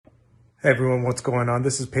Hey everyone, what's going on?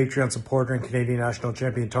 This is Patreon supporter and Canadian national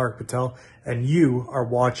champion Tarek Patel, and you are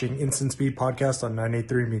watching Instant Speed Podcast on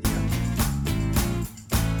 983 Media.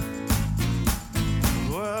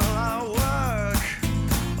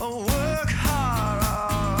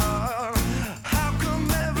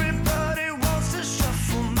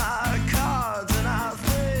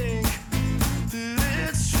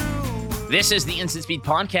 This is the Instant Speed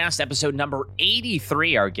Podcast, episode number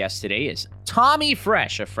 83. Our guest today is Tommy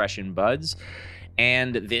Fresh of Fresh and Buds.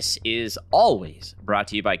 And this is always brought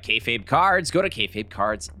to you by Kayfabe Cards. Go to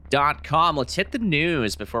kayfabecards.com. Let's hit the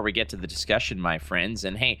news before we get to the discussion, my friends.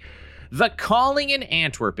 And hey, the Calling in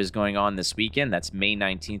Antwerp is going on this weekend. That's May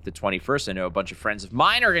 19th to 21st. I know a bunch of friends of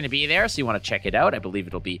mine are going to be there, so you want to check it out. I believe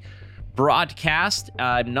it'll be broadcast.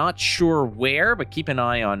 I'm not sure where, but keep an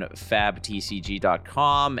eye on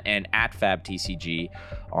fabtcg.com and at fabtcg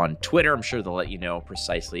on Twitter. I'm sure they'll let you know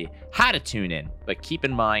precisely how to tune in, but keep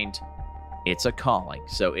in mind it's a calling,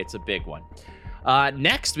 so it's a big one.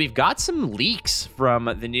 Next, we've got some leaks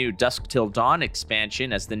from the new Dusk Till Dawn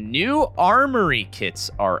expansion as the new Armory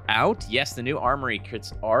kits are out. Yes, the new Armory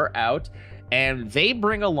kits are out, and they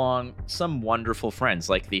bring along some wonderful friends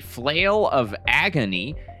like the Flail of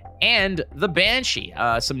Agony and the Banshee.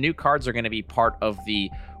 Some new cards are going to be part of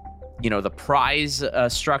the prize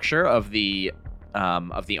structure of the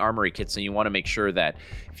Armory kit. So you want to make sure that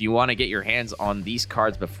if you want to get your hands on these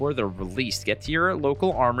cards before they're released, get to your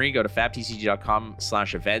local Armory, go to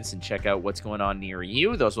fabtcg.com/events and check out what's going on near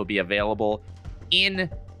you. Those will be available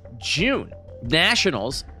in June.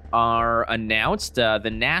 Nationals are announced.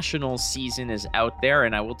 The Nationals season is out there,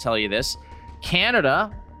 and I will tell you this: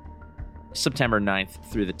 Canada, September 9th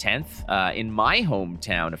through the 10th, in my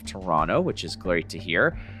hometown of Toronto, which is great to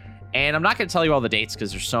hear. And I'm not going to tell you all the dates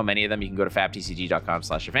because there's so many of them. You can go to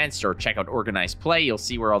fabtcg.com/events or check out Organized Play. You'll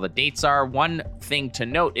see where all the dates are. One thing to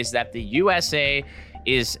note is that the USA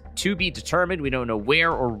is to be determined. We don't know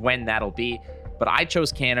where or when that'll be, but I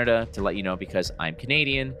chose Canada to let you know because I'm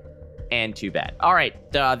Canadian. And too bad. All right,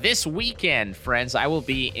 this weekend, friends, I will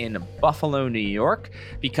be in Buffalo, New York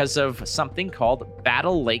because of something called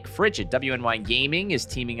Battle Lake Frigid. WNY Gaming is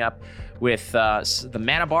teaming up with the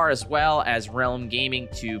Mana Bar as well as Realm Gaming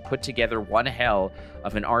to put together one hell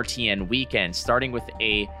of an RTN weekend, starting with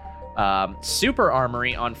a Super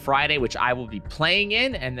Armory on Friday, which I will be playing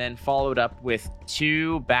in, and then followed up with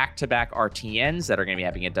two back-to-back RTNs that are going to be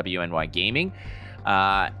happening at WNY Gaming.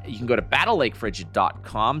 You can go to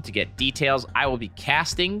battlelakefrigid.com to get details. I will be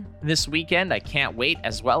casting this weekend. I can't wait,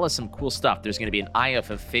 as well as some cool stuff. There's going to be an Eye of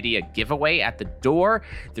Ophidia giveaway at the door.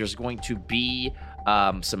 There's going to be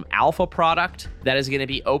some alpha product that is going to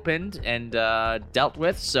be opened and dealt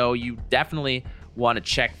with. So you definitely want to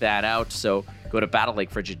check that out. So go to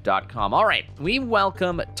battlelakefrigid.com. All right, we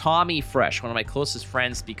welcome Tommy Fresh, one of my closest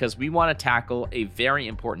friends, because we want to tackle a very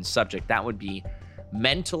important subject. That would be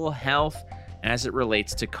mental health as it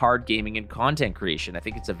relates to card gaming and content creation. I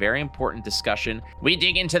think it's a very important discussion. We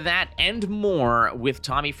dig into that and more with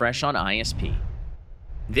Tommy Fresh on ISP.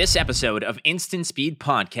 This episode of Instant Speed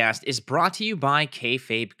Podcast is brought to you by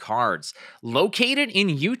Kayfabe Cards. Located in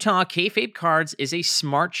Utah, Kayfabe Cards is a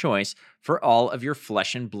smart choice for all of your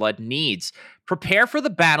flesh and blood needs. Prepare for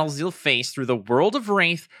the battles you'll face through the world of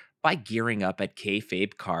Wraith by gearing up at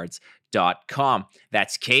kayfabecards.com.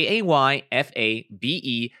 That's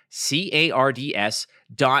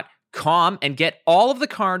kayfabecards.com and get all of the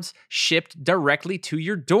cards shipped directly to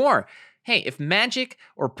your door. Hey, if Magic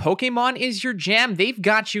or Pokemon is your jam, they've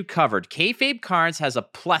got you covered. Kayfabe Cards has a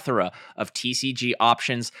plethora of TCG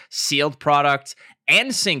options, sealed products,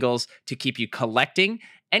 and singles to keep you collecting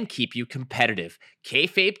and keep you competitive.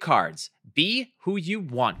 Kayfabe Cards, be who you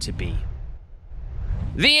want to be.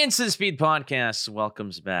 The Instant Speed Podcast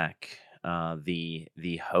welcomes back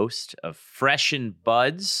the host of Fresh and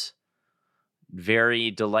Buds,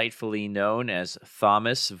 very delightfully known as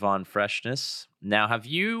Thomas Von Freshness. Now, have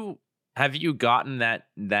you gotten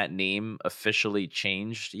that name officially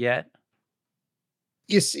changed yet?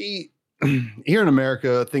 You see, here in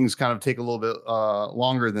America, things kind of take a little bit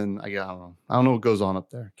longer than I don't know. I don't know what goes on up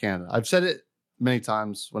there, Canada. I've said it many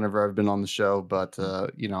times whenever I've been on the show, but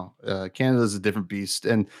Canada is a different beast,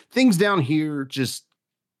 and things down here just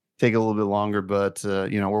take a little bit longer. But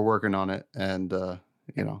we're working on it, and But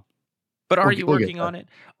are you working on it?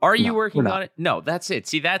 Are you working on it? No, that's it.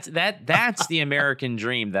 See, that's the American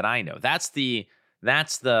dream that I know. That's the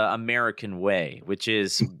American way, which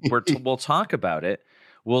is we'll talk about it.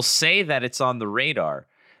 We'll say that it's on the radar.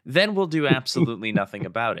 Then we'll do absolutely nothing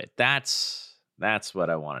about it. That's what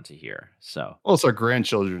I wanted to hear. So, well, it's our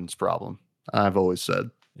grandchildren's problem. I've always said.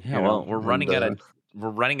 Yeah, well, we're running out of we're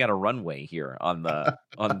running out of runway here on the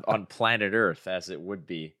on planet Earth, as it would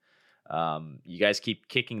be. You guys keep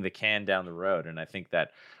kicking the can down the road, and I think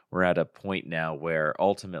that we're at a point now where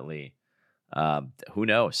ultimately, who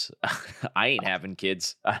knows? I ain't having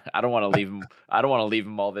kids. I don't want to leave them. I don't want to leave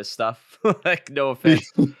them all this stuff. Like, no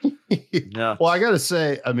offense. No. Well, I gotta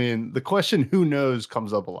say, I mean, the question "who knows"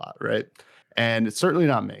 comes up a lot, right? And it's certainly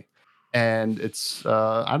not me. And it's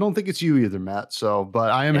I don't think it's you either, Matt. So,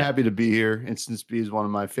 but I am happy to be here. Instant Speed is one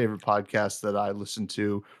of my favorite podcasts that I listen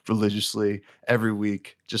to religiously every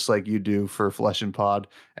week, just like you do for Flesh and Pod.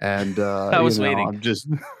 And I was waiting. I'm just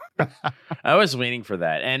I was waiting for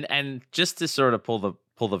that. And just to sort of pull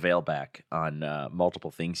the veil back on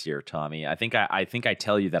multiple things here, Tommy. I think I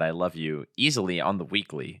tell you that I love you easily on the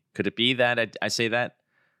weekly. Could it be that I say that?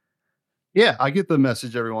 Yeah, I get the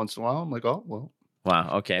message every once in a while. I'm like, oh well.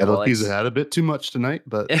 Wow. Okay. Well, he's had a bit too much tonight,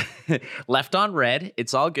 but left on red.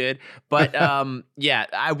 It's all good. But yeah,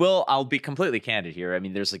 I'll be completely candid here. I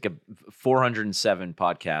mean, there's like 407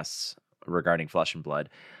 podcasts regarding Flesh and Blood,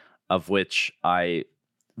 of which I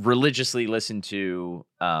religiously listen to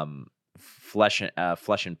Flesh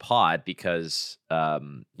and Pod because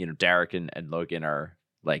Derek and Logan are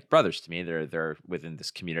like brothers to me. They're within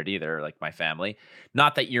this community. They're like my family.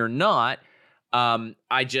 Not that you're not.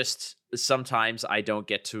 I just sometimes I don't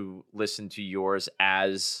get to listen to yours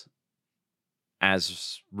as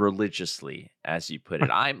religiously as you put it.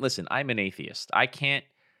 I'm an atheist. I can't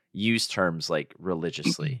use terms like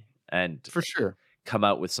religiously and for sure come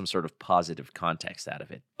out with some sort of positive context out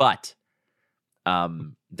of it. But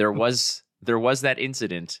there was that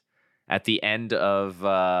incident at the end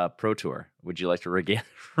of Pro Tour. Would you like to regale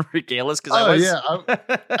us?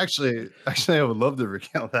 Actually, I would love to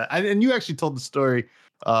regale that. And you actually told the story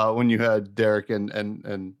when you had Derek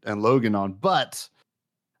and Logan on, but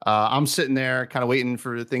I'm sitting there kind of waiting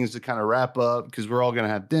for things to kind of wrap up because we're all gonna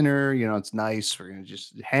have dinner. You know, it's nice. We're gonna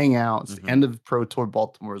just hang out. It's the end of Pro Tour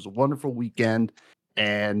Baltimore. It was a wonderful weekend,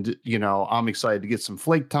 and I'm excited to get some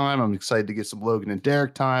Flake time. I'm excited to get some Logan and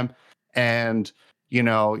Derek time, and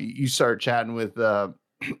you start chatting with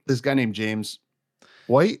this guy named James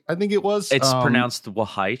White, I think it was. It's pronounced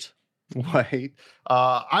White. White.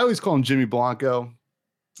 I always call him Jimmy Blanco,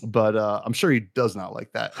 but I'm sure he does not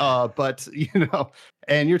like that. But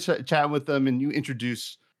and you're chatting with them, and you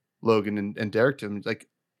introduce Logan and Derek to him. It's like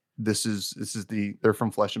they're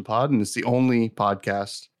from Flesh and Pod, and it's the only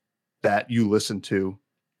podcast that you listen to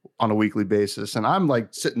on a weekly basis. And I'm like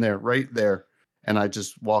sitting there right there. And I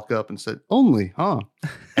just walk up and said, "Only, huh?"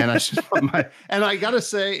 And I just and I gotta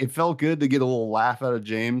say, it felt good to get a little laugh out of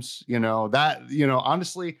James.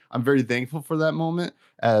 Honestly, I'm very thankful for that moment,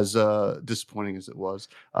 as disappointing as it was.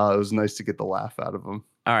 It was nice to get the laugh out of him.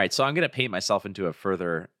 All right, so I'm gonna paint myself into a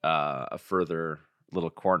further little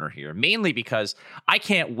corner here, mainly because I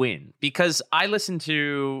can't win because I listen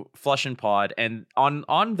to Flesh and Pod, and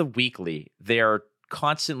on the weekly, they are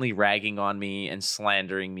constantly ragging on me and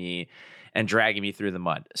slandering me and dragging me through the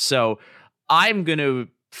mud. So I'm going to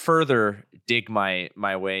further dig my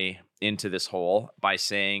way into this hole by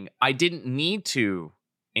saying I didn't need to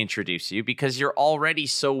introduce you because you're already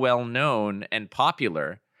so well known and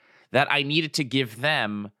popular that I needed to give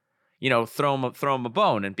them, throw them a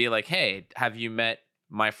bone and be like, "Hey, have you met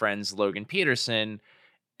my friends Logan Peterson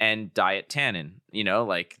and Diet Tannen?"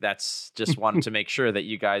 That's just wanted to make sure that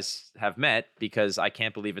you guys have met because I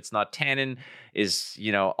can't believe it's not Tannen is,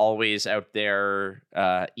 always out there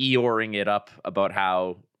Eeyoring it up about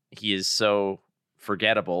how he is so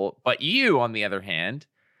forgettable. But you, on the other hand,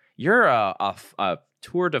 you're a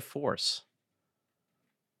tour de force.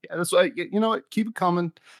 Yeah, that's why, what? Keep it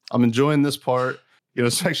coming. I'm enjoying this part.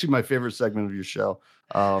 It's actually my favorite segment of your show.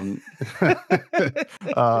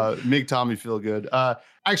 Make Tommy feel good.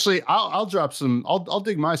 Actually, I'll drop some. I'll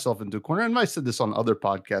dig myself into a corner, and I said this on other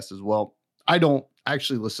podcasts as well. I don't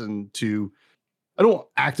actively listen to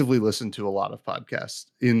a lot of podcasts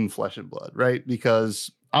in Flesh and Blood, right?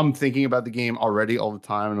 Because I'm thinking about the game already all the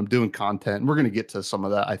time, and I'm doing content. And we're going to get to some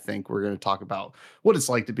of that. I think we're going to talk about what it's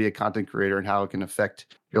like to be a content creator and how it can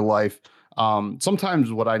affect your life.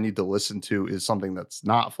 Sometimes what I need to listen to is something that's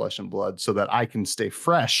not Flesh and Blood so that I can stay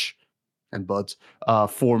fresh and buds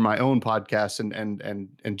for my own podcast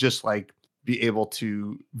and just like be able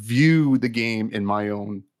to view the game in my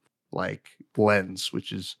own like lens,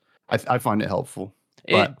 which is I find it helpful.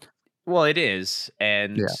 It is.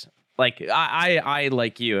 And like I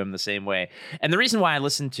like you, I'm the same way. And the reason why I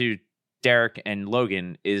listen to Derek and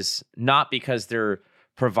Logan is not because they're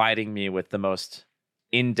providing me with the most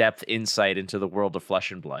in-depth insight into the world of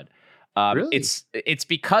Flesh and Blood. Really? It's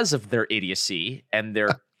because of their idiocy and their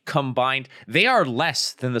combined, they are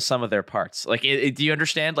less than the sum of their parts. Like, do you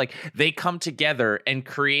understand? Like, they come together and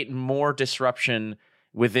create more disruption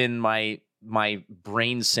within my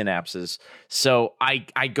brain synapses. So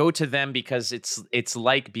I go to them because it's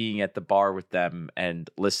like being at the bar with them and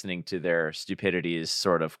listening to their stupidities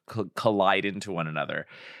sort of collide into one another.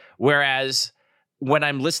 Whereas when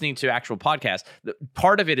I'm listening to actual podcasts,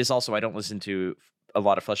 part of it is also I don't listen to a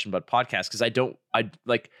lot of Flesh and Blood podcasts because I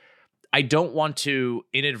don't want to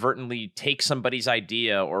inadvertently take somebody's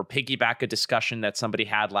idea or piggyback a discussion that somebody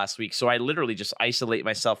had last week. So I literally just isolate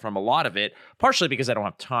myself from a lot of it, partially because I don't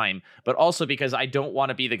have time, but also because I don't want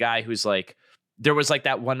to be the guy who's like, there was like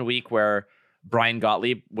that one week where Brian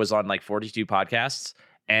Gottlieb was on like 42 podcasts,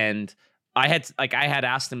 and I had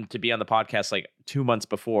asked him to be on the podcast like 2 months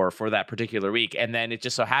before for that particular week. And then it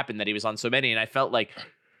just so happened that he was on so many. And I felt like,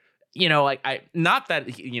 I not that,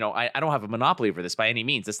 I don't have a monopoly over this by any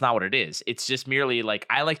means. That's not what it is. It's just merely like,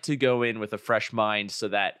 I like to go in with a fresh mind so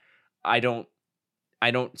that I don't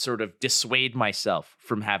sort of dissuade myself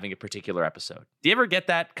from having a particular episode. Do you ever get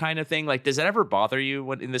that kind of thing? Like, does that ever bother you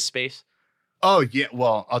when in this space? Oh yeah.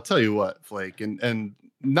 Well, I'll tell you what, Flake, and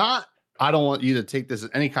not, I don't want you to take this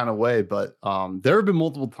any kind of way, but there have been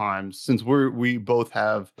multiple times since we both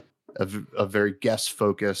have a very guest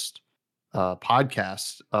focused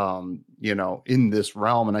podcast, in this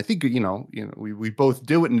realm, and I think we both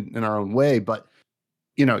do it in our own way. But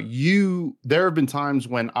there have been times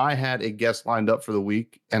when I had a guest lined up for the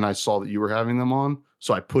week, and I saw that you were having them on,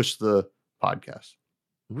 so I pushed the podcast.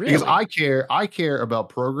 Really? Because I care about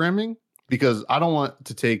programming, because I don't want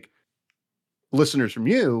to take listeners from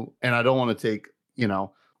you, and I don't want to take,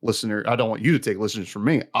 I don't want you to take listeners from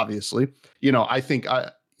me, obviously. I think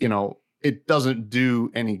it doesn't do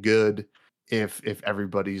any good if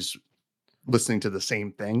everybody's listening to the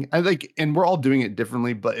same thing. I think, and we're all doing it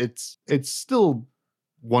differently, but it's still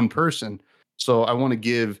one person. So I want to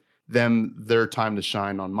give them their time to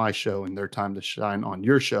shine on my show and their time to shine on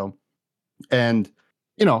your show. And,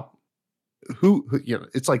 who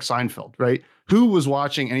it's like Seinfeld, right? Who was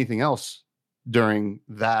watching anything else during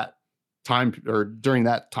that time, or during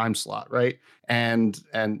that time slot, right? And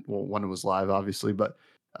well, when it was live, obviously, but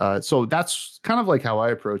so that's kind of like how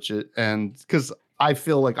I approach it. And because I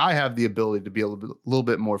feel like I have the ability to be a little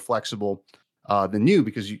bit more flexible than you,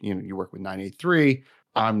 because you work with 983.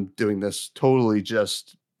 I'm doing this totally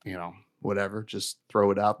just, whatever, just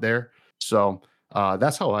throw it out there. So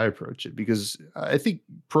that's how I approach it, because I think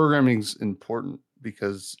programming is important,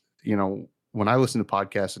 because, when I listen to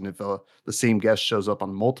podcasts, and if the same guest shows up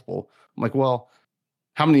on multiple, I'm like, well,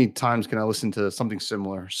 how many times can I listen to something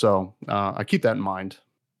similar? So I keep that in mind.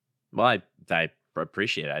 Well, I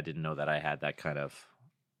appreciate it. I didn't know that I had that kind of,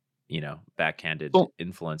 backhanded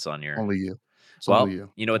influence on your. Only you. It's well, only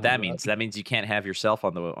you. You know what that means? That means you can't have yourself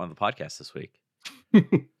on the podcast this week.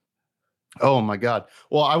 Oh my God.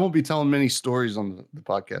 Well, I won't be telling many stories on the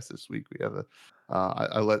podcast this week. We have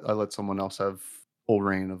I let someone else have full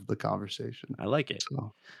reign of the conversation. I like it.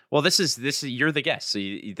 So. Well, this is you're the guest, so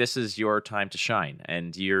this is your time to shine,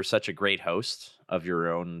 and you're such a great host of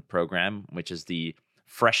your own program, which is the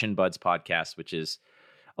Fresh and Buds podcast, which is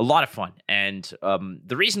a lot of fun. And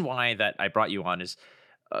the reason why that I brought you on is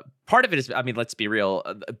part of it is, I mean, let's be real.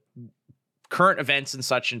 Current events and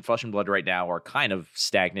such in Flesh and Blood right now are kind of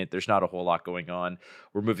stagnant. There's not a whole lot going on.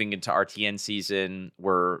 We're moving into RTN season.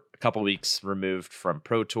 We're a couple weeks removed from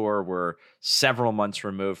Pro Tour. We're several months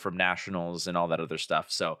removed from Nationals and all that other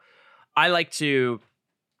stuff. So I like to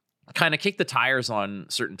kind of kick the tires on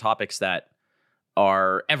certain topics that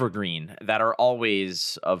are evergreen, that are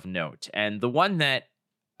always of note. And the one that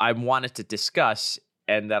I wanted to discuss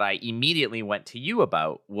and that I immediately went to you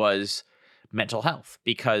about was mental health,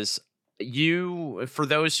 because for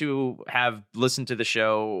those who have listened to the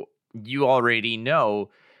show, you already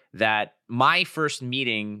know that my first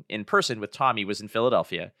meeting in person with Tommy was in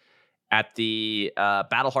Philadelphia at the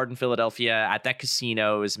Battle Hardened Philadelphia. At that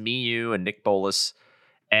casino, it was me, you, and Nick Bolas.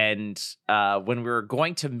 And when we were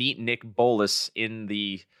going to meet Nick Bolas in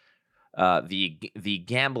the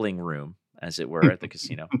gambling room, as it were, at the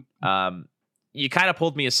casino, you kind of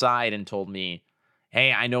pulled me aside and told me,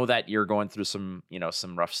 hey, I know that you're going through some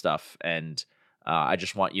rough stuff, and I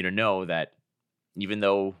just want you to know that even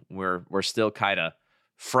though we're still kind of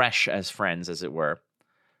fresh as friends, as it were,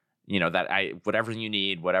 that whatever you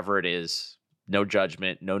need, whatever it is, no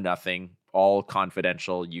judgment, no nothing, all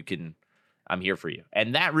confidential. I'm here for you.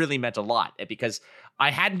 And that really meant a lot, because I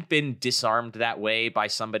hadn't been disarmed that way by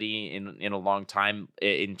somebody in a long time,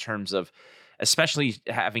 in terms of, especially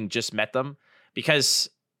having just met them, because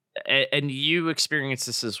and you experience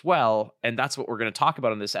this as well, and that's what we're going to talk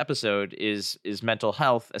about in this episode is mental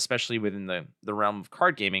health, especially within the realm of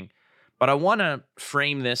card gaming. But I want to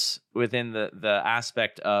frame this within the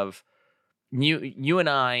aspect of you and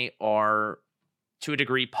I are to a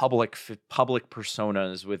degree public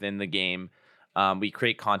personas within the game. We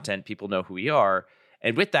create content, people know who we are,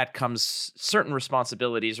 and with that comes certain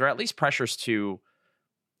responsibilities, or at least pressures to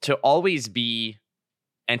always be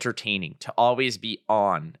entertaining, to always be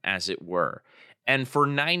on, as it were. And for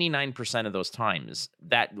 99% of those times,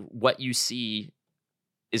 that what you see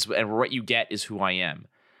is, and what you get is who I am.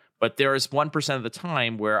 But there is 1% of the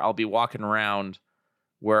time where I'll be walking around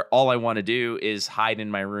where all I want to do is hide in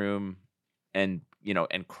my room and,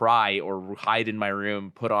 and cry, or hide in my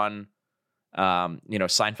room, put on,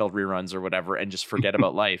 Seinfeld reruns or whatever, and just forget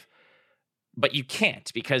about life. But you can't,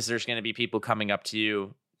 because there's going to be people coming up to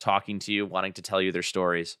you, talking to you, wanting to tell you their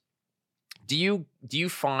stories. Do you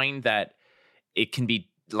find that it can be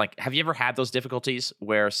like, have you ever had those difficulties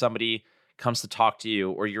where somebody comes to talk to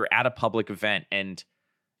you, or you're at a public event and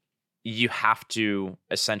you have to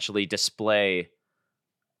essentially display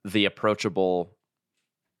the approachable,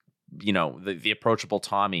 the approachable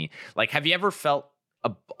Tommy? Like, have you ever felt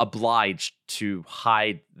obliged to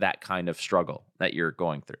hide that kind of struggle that you're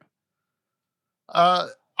going through?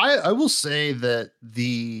 I will say that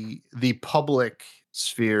the public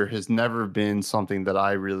sphere has never been something that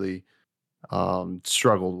I really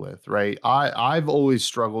struggled with, right? I've always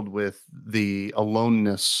struggled with the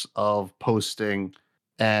aloneness of posting,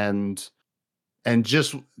 and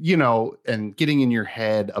just and getting in your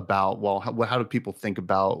head about, well, how do people think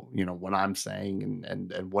about what I'm saying,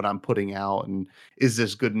 and what I'm putting out, and is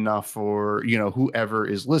this good enough for whoever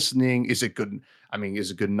is listening? Is it good? I mean,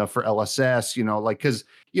 is it good enough for LSS? Because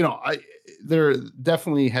I there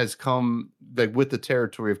definitely has come, like, with the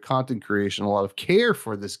territory of content creation, a lot of care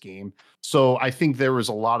for this game. So I think there was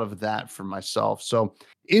a lot of that for myself. So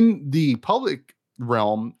in the public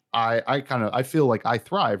realm, I feel like I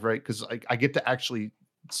thrive, right? Because I get to actually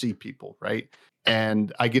see people, right?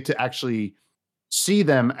 And I get to actually see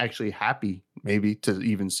them actually happy, maybe, to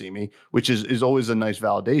even see me, which is always a nice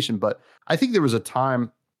validation. But I think there was a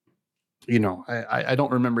time, I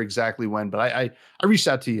don't remember exactly when, but I reached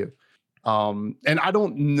out to you. And I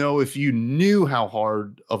don't know if you knew how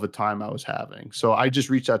hard of a time I was having. So I just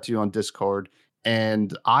reached out to you on Discord,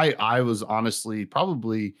 and I was honestly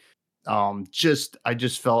probably I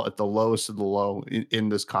just felt at the lowest of the low in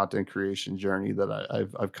this content creation journey that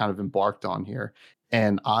I've kind of embarked on here.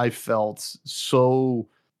 And I felt so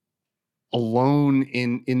alone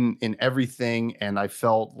in everything. And I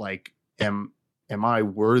felt like, am I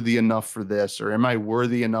worthy enough for this? Or am I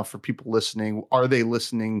worthy enough for people listening? Are they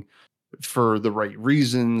listening for the right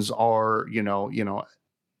reasons? Are,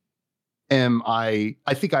 am I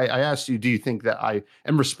think I asked you, do you think that I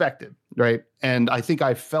am respected? Right. And I think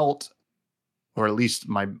I felt, or at least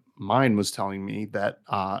my mind was telling me, that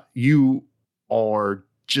you are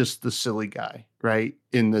just the silly guy, right,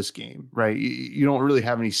 in this game, right? You don't really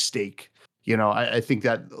have any stake. I think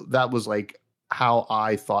that was like how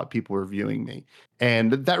I thought people were viewing me.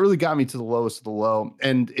 And that really got me to the lowest of the low.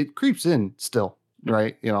 And it creeps in still,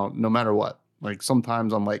 right? No matter what. Like,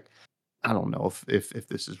 sometimes I'm like, I don't know if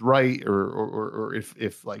this is right, or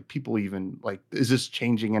if like people even like, is this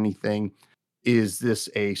changing anything? Is this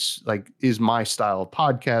is my style of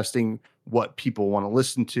podcasting what people want to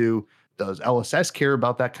listen to? Does LSS care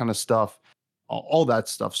about that kind of stuff? All that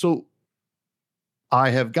stuff. So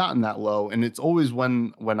I have gotten that low, and it's always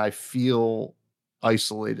when I feel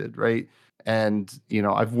isolated, right? And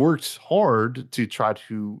I've worked hard to try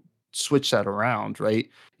to switch that around, right?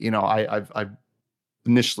 I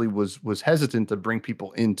initially was hesitant to bring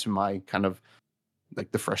people into my kind of like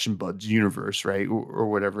the Fresh and Buds universe, right? Or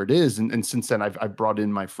whatever it is. And since then I've brought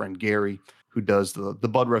in my friend Gary, who does the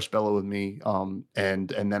Bud Rush Bellow with me. And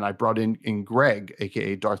then I brought in Greg,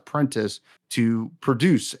 aka Darth Prentice, to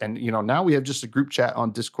produce. And now we have just a group chat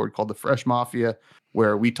on Discord called the Fresh Mafia,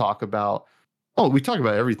 where we talk about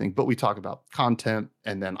everything, but we talk about content,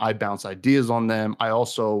 and then I bounce ideas on them. I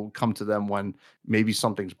also come to them when maybe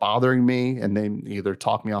something's bothering me, and they either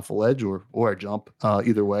talk me off a ledge or I jump,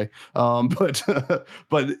 either way. But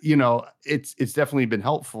it's definitely been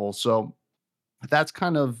helpful. So that's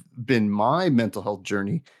kind of been my mental health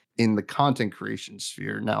journey in the content creation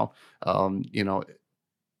sphere. Now, a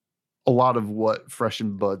lot of what Fresh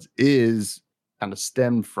and Buds is kind of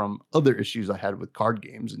stemmed from other issues I had with card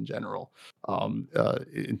games in general,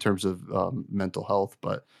 in terms of mental health.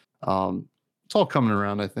 But it's all coming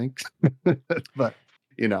around, I think. But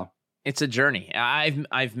it's a journey.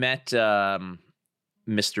 I've met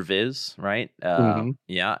Mr. Viz, right? Mhm.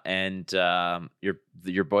 Yeah, and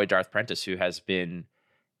your boy Darth Prentice, who has been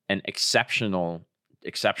an exceptional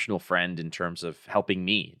friend in terms of helping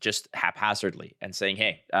me just haphazardly and saying,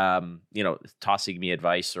 hey, tossing me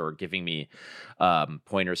advice or giving me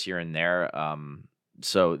pointers here and there.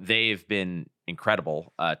 So they've been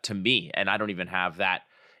incredible to me, and I don't even have that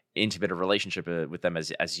intimate a relationship with them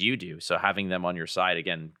as you do. So having them on your side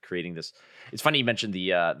again, creating this. It's funny you mentioned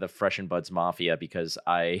the Fresh and Buds Mafia, because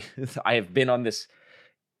I I have been on this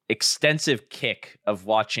extensive kick of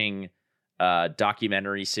watching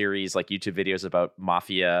documentary series, like YouTube videos about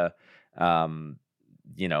mafia, um,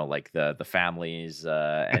 like the families,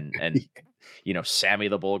 and Sammy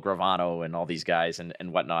the Bull Gravano and all these guys and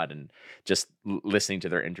whatnot, and just listening to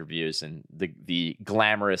their interviews and the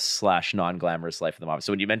glamorous slash non-glamorous life of the mafia.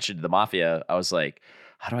 So when you mentioned the mafia, I was like,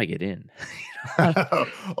 how do I get in?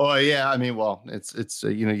 Oh yeah, I mean, well, it's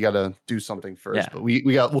you got to do something first, Yeah. but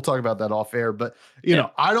we'll talk about that off air. But Yeah.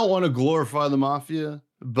 I don't want to glorify the mafia,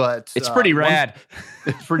 but It's pretty rad.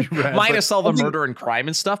 It's pretty rad. Minus but all the one thing- murder and crime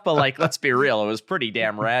and stuff, but like, let's be real, it was pretty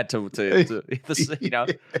damn rad to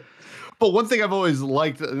But one thing I've always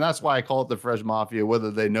liked, and that's why I call it the Fresh Mafia,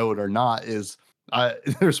 whether they know it or not, is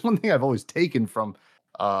there's one thing I've always taken from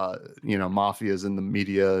mafias in the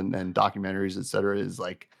media and documentaries, et cetera, is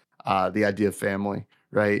like the idea of family,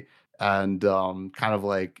 right? And kind of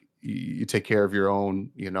like you take care of your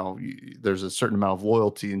own, there's a certain amount of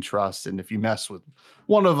loyalty and trust. And if you mess with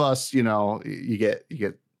one of us, you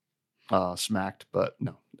get smacked. But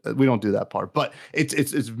no, we don't do that part. But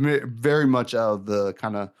it's very much out of the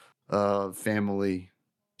kind of family,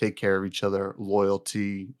 take care of each other,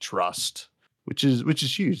 loyalty, trust, which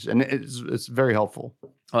is huge, and it's very helpful.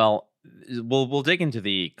 Well, we'll dig into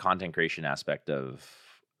the content creation aspect of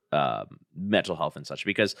mental health and such,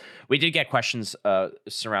 because we did get questions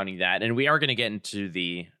surrounding that, and we are going to get into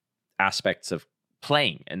the aspects of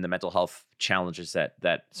playing and the mental health challenges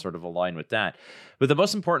that sort of align with that. But the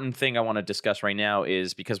most important thing I want to discuss right now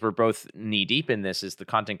is, because we're both knee deep in this, is the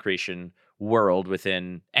content creation world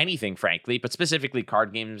within anything, frankly, but specifically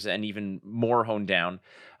card games, and even more honed down,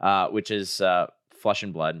 which is Flesh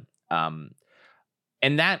and Blood. And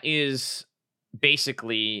that is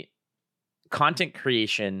basically, content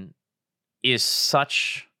creation is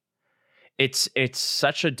such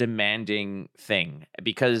a demanding thing,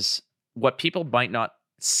 because what people might not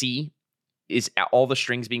see is all the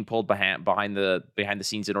strings being pulled behind the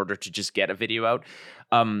scenes in order to just get a video out.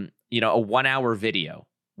 A 1 hour video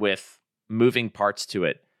with moving parts to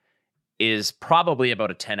it is probably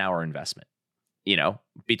about a 10-hour investment,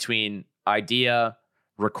 between idea,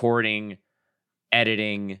 recording,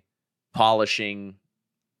 editing, polishing,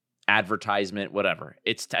 advertisement, whatever.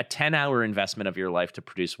 It's a 10-hour investment of your life to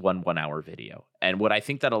produce one 1 hour video. And what I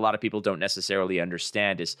think that a lot of people don't necessarily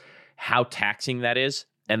understand is how taxing that is,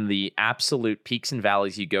 and the absolute peaks and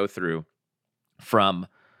valleys you go through from,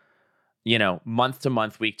 month to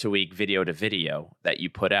month, week to week, video to video that you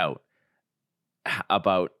put out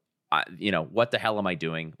about, what the hell am I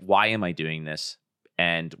doing? Why am I doing this?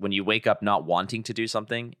 And when you wake up not wanting to do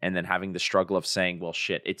something, and then having the struggle of saying, well,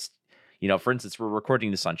 shit, it's, for instance, we're recording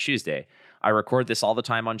this on Tuesday. I record this all the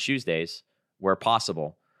time on Tuesdays where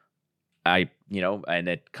possible. And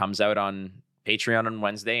it comes out on Patreon on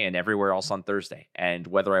Wednesday and everywhere else on Thursday. And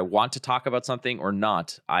whether I want to talk about something or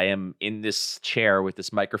not, I am in this chair with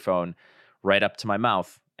this microphone right up to my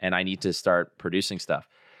mouth, and I need to start producing stuff.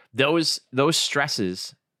 Those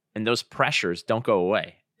stresses and those pressures don't go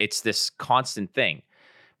away. It's this constant thing,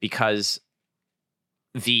 because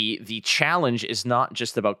the challenge is not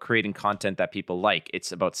just about creating content that people like.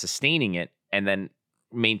 It's about sustaining it and then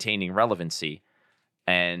maintaining relevancy.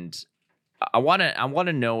 And I want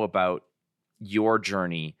to know about your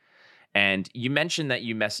journey. And you mentioned that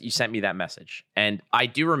you sent me that message, and I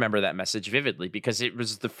do remember that message vividly, because it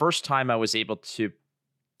was the first time I was able to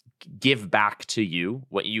give back to you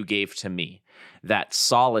what you gave to me, that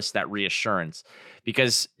solace, that reassurance,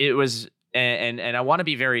 because it was, and I want to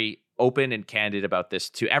be very open and candid about this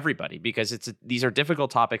to everybody, because these are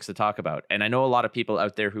difficult topics to talk about. And I know a lot of people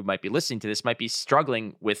out there who might be listening to this might be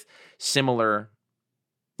struggling with similar,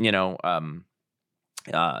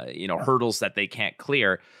 hurdles that they can't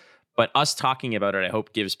clear. But us talking about it, I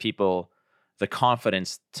hope, gives people the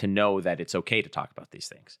confidence to know that it's okay to talk about these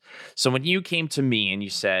things. So when you came to me and you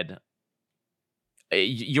said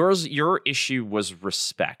your issue was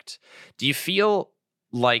respect, do you feel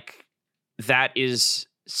like that is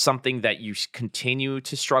something that you continue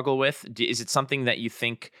to struggle with? Is it something that you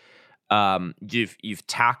think you've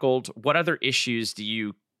tackled? What other issues do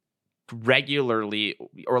you regularly,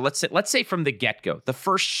 or let's say from the get-go, the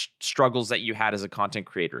first struggles that you had as a content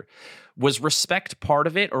creator, was respect part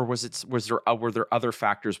of it, or were there other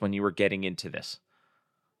factors when you were getting into this?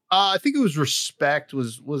 I think it was respect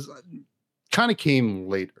was kind of came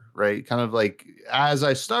later, right? Kind of like as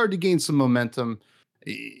I started to gain some momentum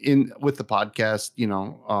in with the podcast,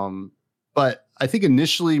 but I think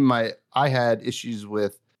initially I had issues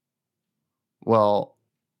with, well,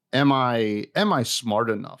 am I smart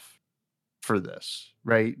enough for this,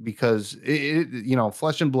 right? Because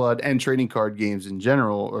Flesh and Blood and trading card games in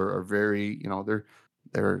general are very,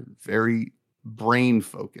 they're very brain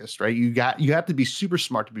focused, right? You have to be super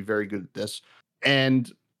smart to be very good at this,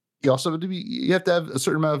 and you also you have to have a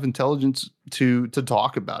certain amount of intelligence to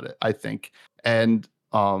talk about it, I think. And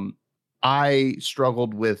I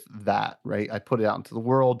struggled with that, right? I put it out into the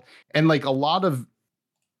world, and like a lot of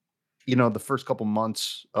the first couple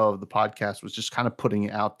months of the podcast was just kind of putting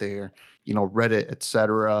it out there, Reddit,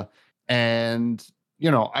 etc. And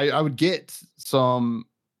I would get some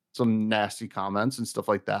nasty comments and stuff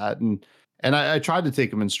like that, and I tried to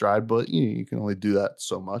take them in stride, but you can only do that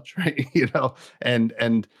so much, right?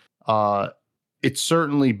 And it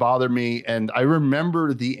certainly bothered me, and I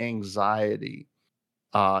remember the anxiety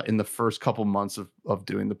in the first couple months of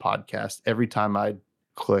doing the podcast. Every time I'd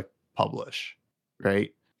click publish,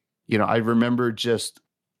 right? I remember just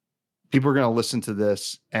people are going to listen to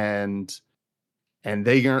this and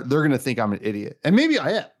they're going to think I'm an idiot, and maybe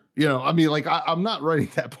I am. I mean, like I'm not writing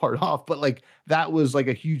that part off, but like that was like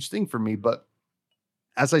a huge thing for me. But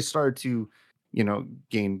as I started to,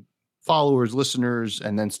 gain followers, listeners,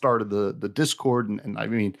 and then started the Discord, and I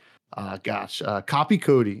mean, Copy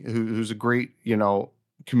Cody, who's a great,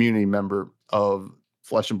 community member of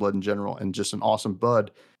Flesh and Blood in general, and just an awesome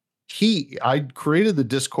bud. I created the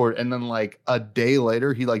Discord, and then like a day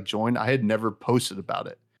later, he like joined. I had never posted about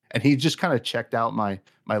it, and he just kind of checked out my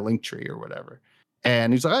link tree or whatever.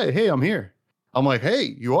 And he's like, hey, I'm here. I'm like,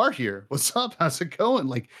 hey, you are here. What's up? How's it going?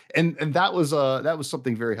 Like, and that was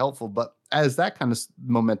something very helpful. But as that kind of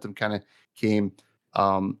momentum kind of came,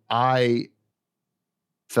 I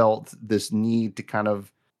felt this need to kind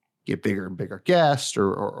of get bigger and bigger guests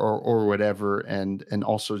or whatever, and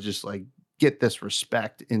also just like get this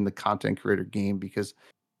respect in the content creator game, because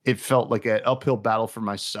it felt like an uphill battle for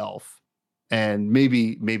myself. And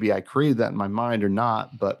maybe I created that in my mind or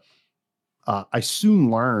not, but I soon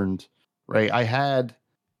learned, right? I had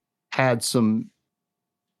some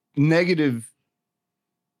negative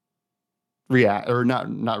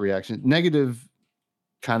negative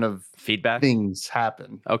kind of feedback things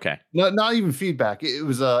happen. Okay. Not even feedback. It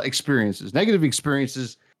was experiences, negative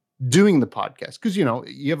experiences doing the podcast. Cause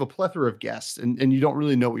you have a plethora of guests and you don't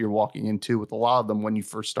really know what you're walking into with a lot of them when you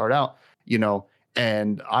first start out,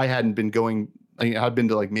 and I hadn't been going, I'd been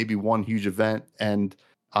to like maybe one huge event, and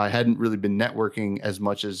I hadn't really been networking as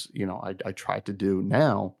much as, I try to do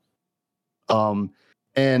now.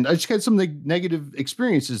 And I just had some negative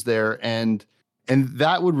experiences there, and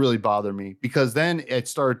that would really bother me, because then it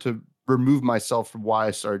started to remove myself from why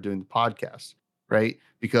I started doing the podcast, right?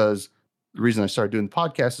 Because the reason I started doing the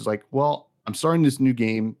podcast is like, well, I'm starting this new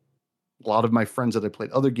game. A lot of my friends that I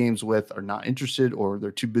played other games with are not interested, or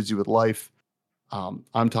they're too busy with life.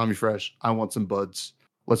 I'm Tommy Fresh. I want some buds.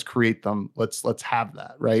 Let's create them. Let's have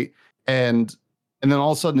that, right? And then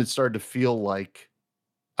all of a sudden it started to feel like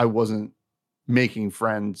I wasn't making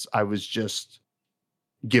friends. I was just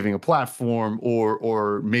giving a platform,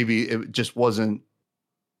 or maybe it just wasn't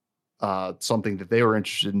something that they were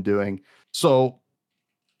interested in doing. So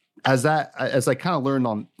as I kind of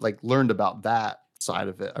learned about that side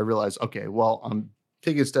of it, I realized, okay, well, I'm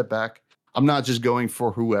taking a step back. I'm not just going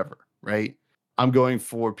for whoever, right? I'm going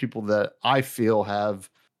for people that I feel have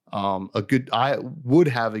I would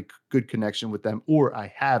have a good connection with them, or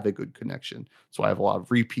I have a good connection. So I have a lot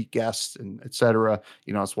of repeat guests and et cetera.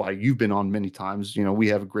 That's why you've been on many times. We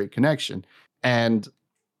have a great connection. And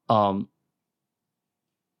I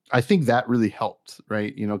think that really helped,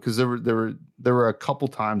 right? Because there were a couple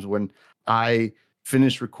times when I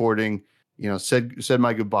finished recording, said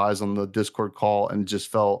my goodbyes on the Discord call, and just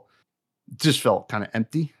felt kind of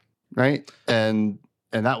empty, right?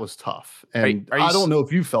 And that was tough. And I don't know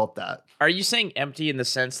if you felt that. Are you saying empty in the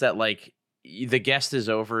sense that like the guest is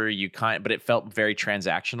over, but it felt very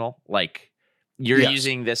transactional? Like you're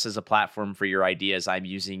using this as a platform for your ideas. I'm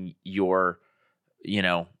using your,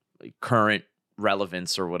 current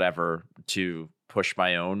relevance or whatever to push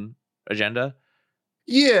my own agenda.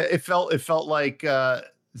 Yeah, it felt like it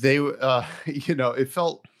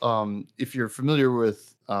felt if you're familiar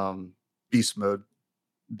with Beast Mode,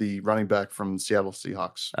 the running back from Seattle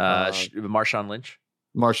Seahawks, Marshawn Lynch.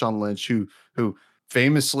 Marshawn Lynch, who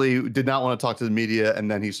famously did not want to talk to the media, and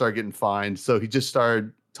then he started getting fined. So he just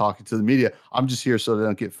started talking to the media. I'm just here so they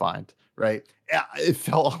don't get fined, right? Yeah, it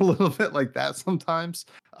felt a little bit like that sometimes.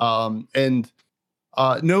 And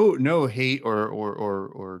no hate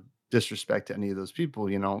or disrespect to any of those people.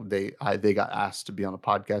 You know, they got asked to be on a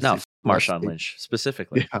podcast. No, Marshawn Lynch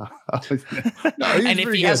specifically. Yeah. No, and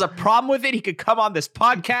if he has a problem with it, he could come on this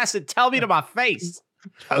podcast and tell me to my face.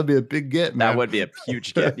 That would be a big get, man. That would be a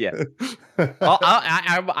huge get. Yeah.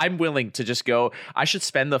 I'm willing to just go. I should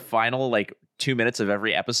spend the final like 2 minutes of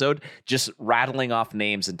every episode just rattling off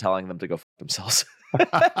names and telling them to go themselves.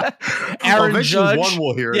 Aaron Judge. One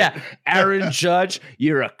will hear it. Aaron Judge,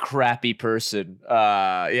 you're a crappy person.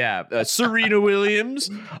 Serena Williams,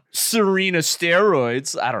 Serena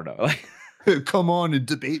steroids. I don't know. Come on and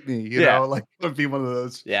debate me. You know, like it would be one of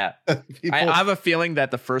those. Yeah. I have a feeling that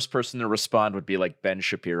the first person to respond would be like Ben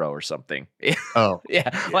Shapiro or something. Oh,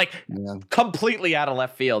 yeah. Like completely out of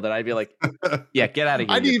left field. And I'd be like, yeah, get out of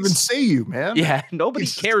here. I didn't even say you, man. Yeah. Nobody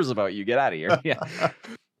cares about you. Get out of here. Yeah.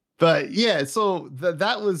 But yeah, so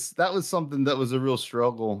that was something that was a real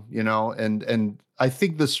struggle, you know, and I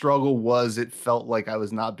think the struggle was it felt like I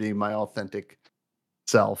was not being my authentic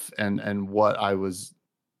self and what I was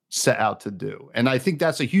set out to do. And I think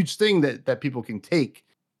that's a huge thing that people can take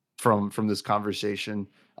from this conversation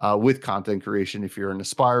with content creation if you're an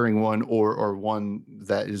aspiring one or one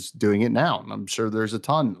that is doing it now. And I'm sure there's a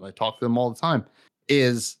ton. I talk to them all the time.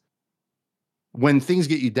 Is when things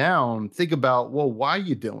get you down, think about, well, why are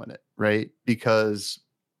you doing it, right? Because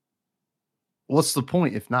what's the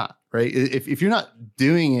point if not, right? If you're not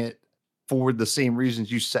doing it for the same reasons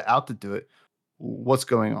you set out to do it, what's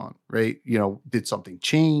going on, right? You know, did something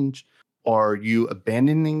change? Are you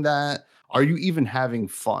abandoning that? Are you even having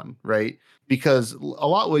fun, right? Because a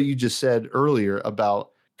lot what you just said earlier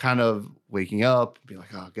about kind of waking up, be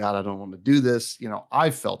like, oh God, I don't want to do this. You know, I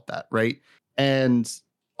felt that, right? And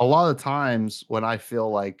a lot of times when I feel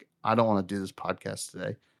like I don't want to do this podcast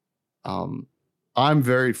today, I'm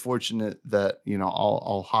very fortunate that, you know,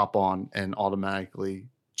 I'll hop on and automatically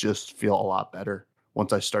just feel a lot better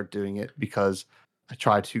once I start doing it, because I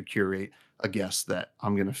try to curate a guest that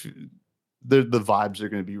I'm going to, the vibes are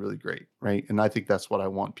going to be really great. Right. And I think that's what I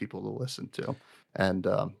want people to listen to. And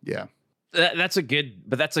yeah. That's a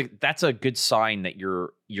good sign that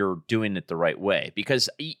you're doing it the right way, because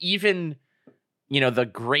even, you know, the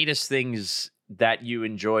greatest things that you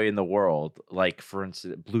enjoy in the world, like for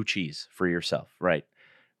instance, blue cheese for yourself, right?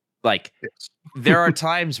 Like there are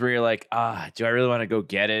times where you're like, do I really want to go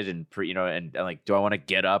get it? And and like, do I want to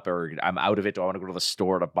get up, or I'm out of it? Do I want to go to the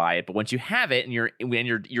store to buy it? But once you have it and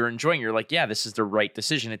you're enjoying, you're like, yeah, this is the right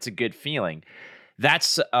decision. It's a good feeling.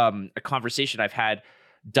 That's a conversation I've had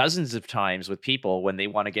dozens of times with people when they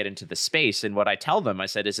want to get into the space. And what I tell them, I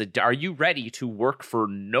said, are you ready to work for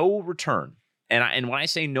no return? And when I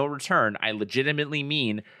say no return, I legitimately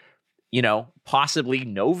mean, you know, possibly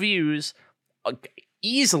no views,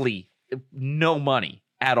 easily no money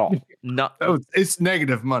at all. No, it's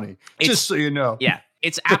negative money. Just so you know. Yeah,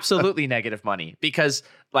 it's absolutely negative money, because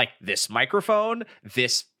like this microphone,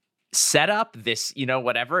 this setup, this, you know,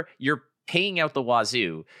 whatever, you're paying out the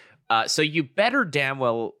wazoo. So you better damn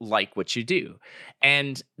well like what you do.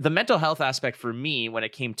 And the mental health aspect for me when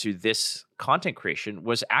it came to this content creation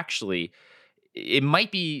was actually, it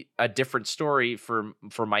might be a different story for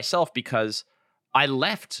myself, because I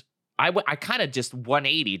left. I kind of just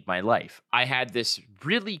 180'd my life. I had this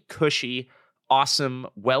really cushy, awesome,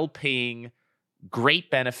 well-paying, great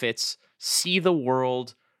benefits, see the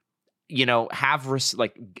world, you know,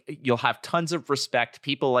 you'll have tons of respect,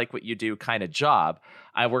 people like what you do kind of job.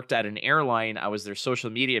 I worked at an airline. I was their social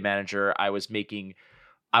media manager. I was,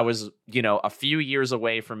 you know, a few years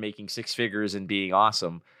away from making six figures and being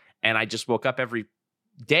awesome. And I just woke up every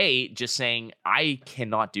day just saying, I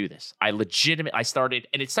cannot do this. I started,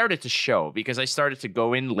 and it started to show, because I started to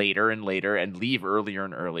go in later and later and leave earlier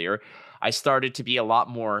and earlier. I started to be a lot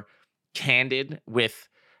more candid with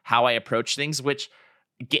how I approach things, which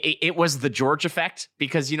it was the George effect,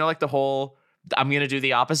 because, you know, like the whole, I'm going to do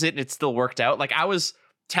the opposite, and it still worked out. Like I was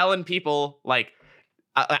telling people, like,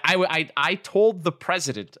 I told the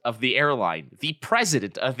president of the airline,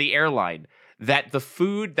 that the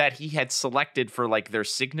food that he had selected for like their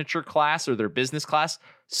signature class or their business class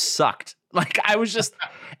sucked. Like I was just,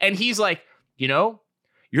 and he's like, you know,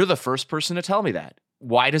 you're the first person to tell me that.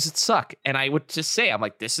 Why does it suck? And I would just say, I'm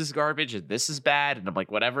like, this is garbage and this is bad. And I'm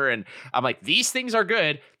like, whatever. And I'm like, these things are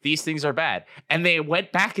good. These things are bad. And they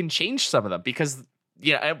went back and changed some of them, because,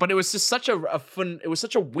 yeah, but it was just such a fun, it was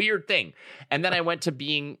such a weird thing. And then I went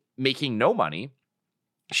to making no money,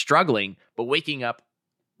 struggling, but waking up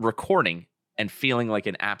recording and feeling like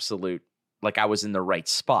an absolute, like I was in the right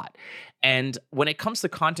spot. And when it comes to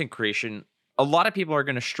content creation, a lot of people are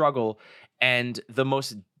going to struggle. And the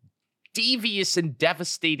most devious and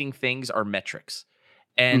devastating things are metrics.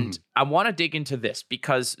 And I want to dig into this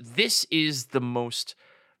because this is the most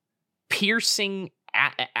piercing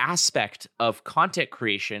aspect of content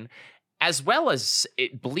creation, as well as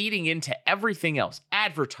it bleeding into everything else.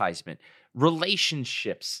 Advertisement,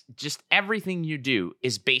 relationships, just everything you do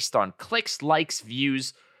is based on clicks, likes,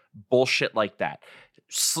 views, bullshit like that.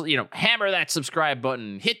 So, hammer that subscribe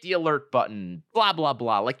button, hit the alert button, blah, blah,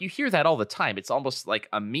 blah. Like you hear that all the time. It's almost like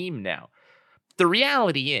a meme now. The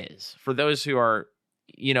reality is, for those who are,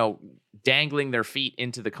 dangling their feet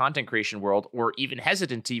into the content creation world or even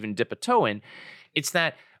hesitant to even dip a toe in, it's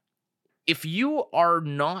that if you are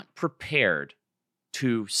not prepared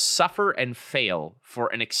to suffer and fail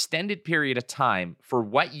for an extended period of time for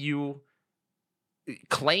what you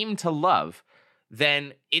claim to love,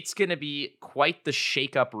 then it's going to be quite the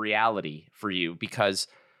shake-up reality for you. Because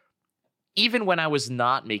even when I was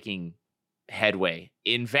not making headway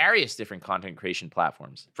in various different content creation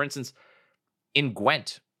platforms, for instance, in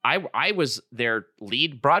Gwent, I was their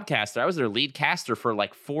lead broadcaster. I was their lead caster for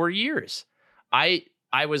like 4 years. I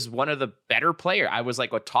was one of the better player. I was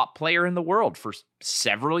like a top player in the world for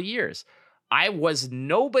several years. I was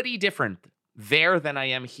nobody different there than I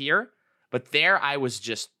am here, but there I was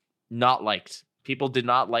just not liked. People did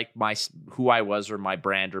not like who I was or my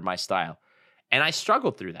brand or my style. And I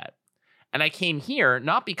struggled through that. And I came here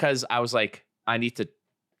not because I was like, I need to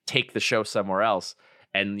take the show somewhere else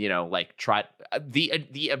and, try.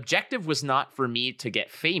 The objective was not for me to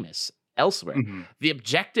get famous elsewhere. The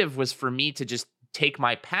objective was for me to just take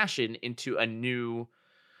my passion into a new,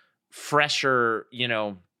 fresher,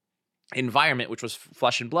 environment, which was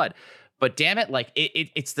flesh and blood. But damn it, like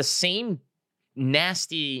it's the same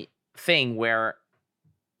nasty thing where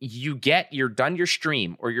you're done your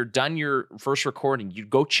stream or you're done your first recording. You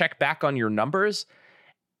go check back on your numbers,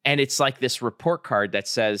 and it's like this report card that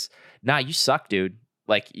says, "Nah, you suck, dude.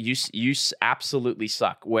 Like you absolutely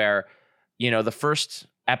suck." Where, the first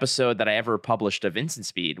episode that I ever published of Instant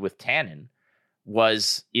Speed with Tannen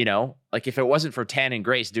was, like if it wasn't for Tannen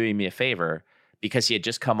Grace doing me a favor because he had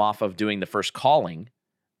just come off of doing the first calling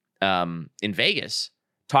in Vegas,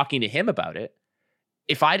 talking to him about it.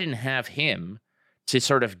 If I didn't have him to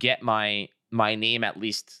sort of get my name at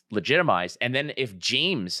least legitimized, and then if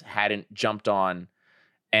James hadn't jumped on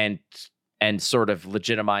and sort of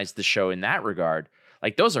legitimized the show in that regard,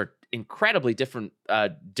 like those are incredibly different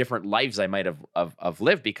lives I might have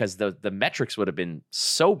lived, because the metrics would have been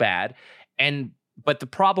so bad. But the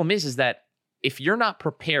problem is that if you're not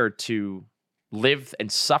prepared to live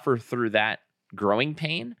and suffer through that growing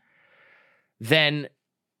pain, then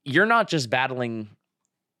you're not just battling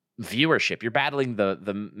viewership, you're battling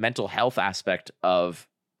the mental health aspect of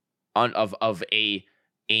a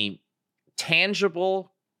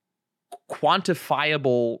tangible,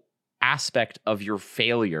 quantifiable aspect of your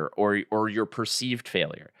failure or your perceived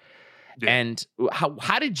failure. Yeah. And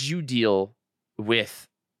how did you deal with,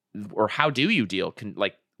 or how do you deal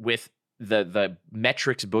with the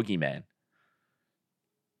metrics boogeyman?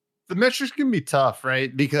 The metrics can be tough,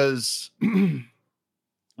 right? Because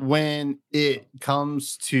when it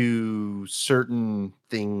comes to certain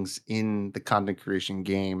things in the content creation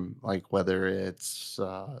game, like whether it's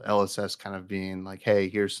LSS kind of being like, hey,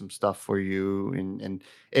 here's some stuff for you, and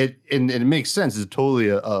it makes sense. It's totally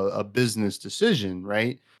a business decision,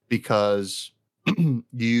 right? Because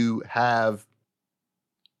you have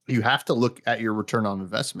to look at your return on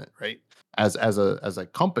investment, right? As a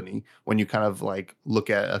company, when you kind of like look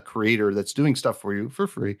at a creator that's doing stuff for you for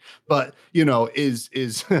free, but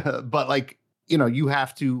but like, you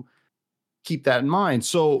have to keep that in mind.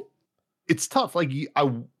 So it's tough. Like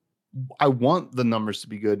I want the numbers to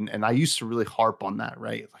be good. And I used to really harp on that,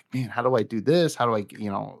 right? Like, man, how do I do this? How do I,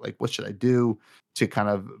 like, what should I do to kind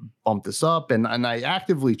of bump this up? And I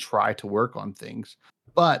actively try to work on things.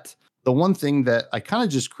 But the one thing that I kind of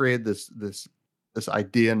just created this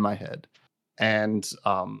idea in my head. And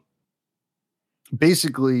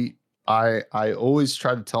basically, I always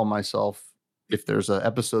try to tell myself, if there's an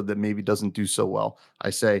episode that maybe doesn't do so well,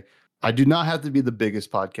 I say, I do not have to be the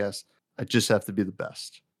biggest podcast. I just have to be the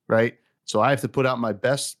best, right? So I have to put out my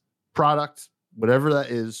best product, whatever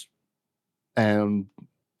that is. And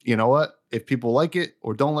you know what? If people like it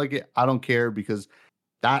or don't like it, I don't care, because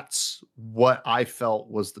that's what I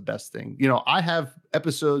felt was the best thing. I have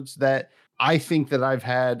episodes that I think that I've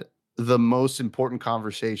had the most important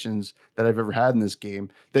conversations that I've ever had in this game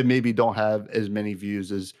that maybe don't have as many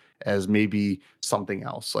views as maybe something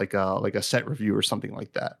else, like a set review or something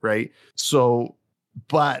like that, right? So,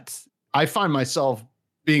 but I find myself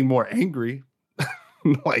being more angry,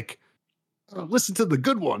 like, listen to the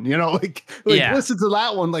good one, like Yeah. listen to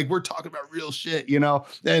that one, like we're talking about real shit,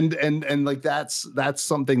 and like that's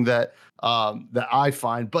something that that I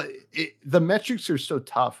find. But the metrics are so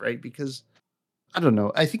tough, right? Because I don't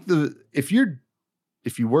know, I think if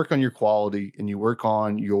you work on your quality and you work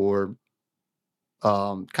on your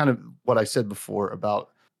kind of what I said before about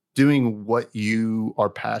doing what you are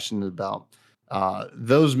passionate about,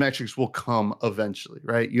 those metrics will come eventually,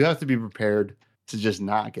 right? You have to be prepared to just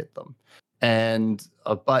not get them. And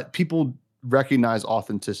but people recognize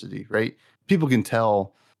authenticity, right? People can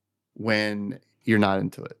tell when you're not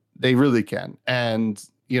into it. They really can. And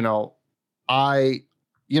I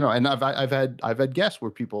and I've had guests where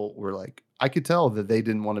people were like, I could tell that they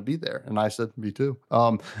didn't want to be there, and I said, me too.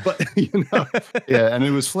 But yeah, and it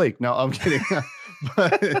was flake. No, I'm kidding.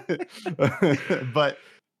 but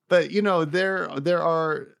but there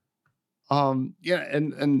are yeah,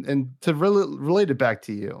 and to relate it back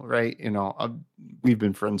to you, right? We've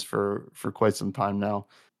been friends for quite some time now,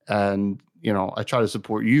 and I try to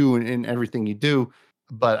support you in everything you do.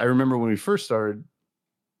 But I remember when we first started,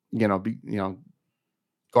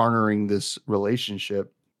 garnering this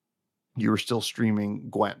relationship, you were still streaming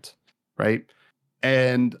Gwent, right?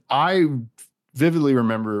 And I vividly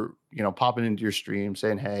remember, popping into your stream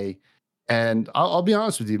saying, "Hey," and I'll be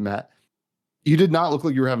honest with you, Matt, you did not look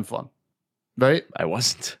like you were having fun, right? I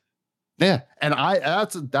wasn't. Yeah, and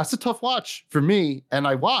that's a tough watch for me, and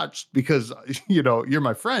I watched because you're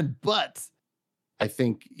my friend, but I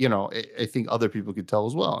think I think other people could tell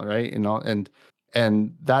as well, right?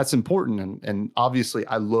 And that's important, and obviously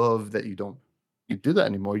I love that you do that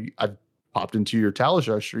anymore. I've popped into your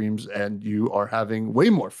Talishar streams, and you are having way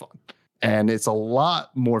more fun, and it's a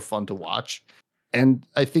lot more fun to watch. And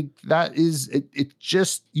I think that is it. It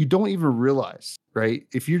just, you don't even realize, right?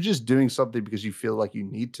 If you're just doing something because you feel like you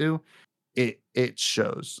need to, it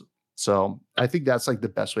shows. So I think that's like the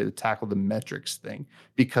best way to tackle the metrics thing,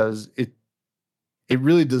 because it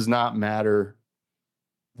really does not matter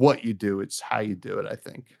what you do, it's how you do it, I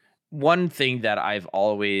think. One thing that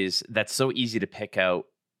that's so easy to pick out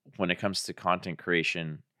when it comes to content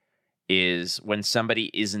creation is when somebody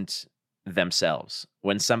isn't themselves,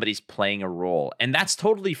 when somebody's playing a role. And that's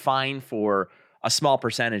totally fine for a small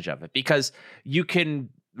percentage of it, because you can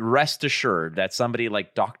rest assured that somebody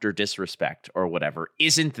like Dr. Disrespect or whatever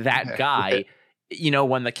isn't that guy,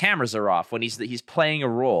 when the cameras are off, when he's playing a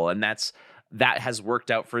role, and that has worked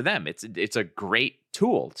out for them. It's a great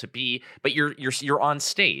tool to be, but you're on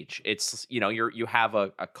stage. It's, you have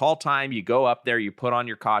a call time, you go up there, you put on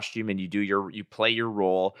your costume, and you play your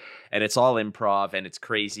role, and it's all improv, and it's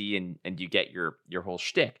crazy, and you get your whole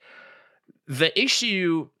shtick. The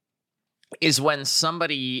issue is when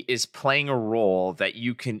somebody is playing a role that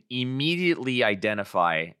you can immediately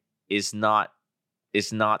identify is not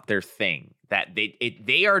their thing, that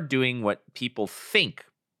they are doing what people think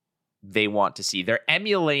they want to see. They're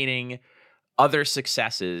emulating other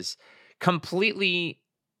successes, completely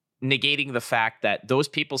negating the fact that those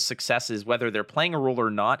people's successes, whether they're playing a role or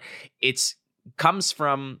not, it's comes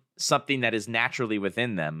from something that is naturally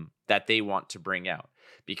within them that they want to bring out.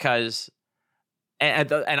 Because,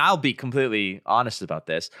 and I'll be completely honest about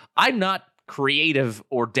this, I'm not creative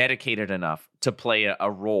or dedicated enough to play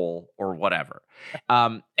a role or whatever.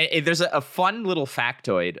 There's a fun little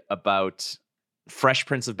factoid about Fresh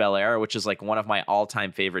Prince of Bel-Air, which is like one of my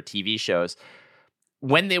all-time favorite TV shows.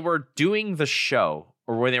 When they were doing the show,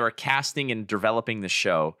 or when they were casting and developing the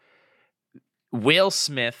show, Will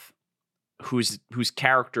Smith, whose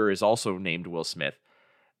character is also named Will Smith,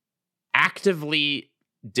 actively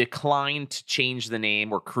declined to change the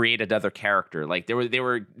name or create another character. Like the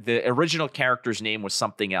original character's name was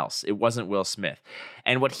something else. It wasn't Will Smith.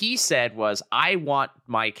 And what he said was, I want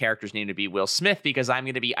my character's name to be Will Smith because I'm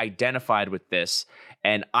going to be identified with this,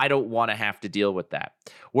 and I don't want to have to deal with that.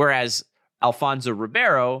 Whereas Alfonso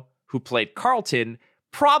Ribeiro, who played Carlton,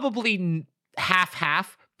 probably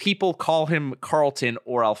half people call him Carlton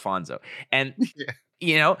or Alfonso. And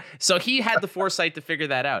so he had the foresight to figure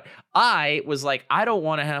that out. I was like, I don't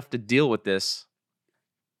want to have to deal with this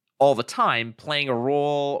all the time, playing a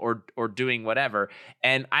role or doing whatever.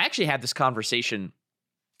 And I actually had this conversation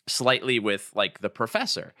slightly with like the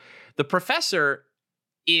professor. The professor,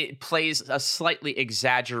 it plays a slightly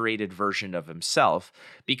exaggerated version of himself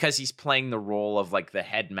because he's playing the role of like the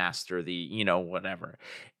headmaster, whatever.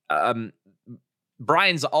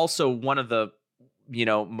 Brian's also one of the,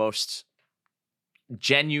 most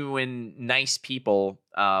genuine, nice people.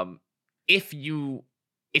 If you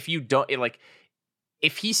if you don't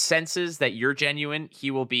if he senses that you're genuine, he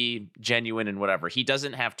will be genuine in whatever. He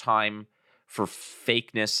doesn't have time for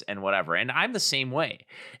fakeness and whatever. And I'm the same way.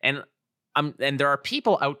 And there are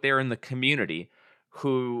people out there in the community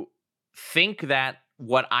who think that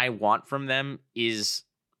what I want from them is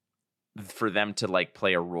for them to like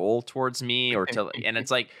play a role towards me or to, and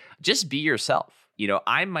it's like, just be yourself.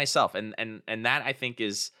 I'm myself. And that I think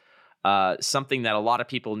is something that a lot of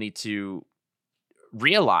people need to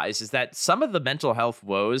realize, is that some of the mental health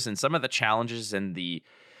woes and some of the challenges and the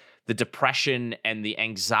depression and the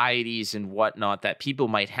anxieties and whatnot that people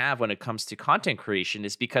might have when it comes to content creation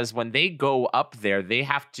is because when they go up there, they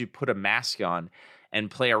have to put a mask on and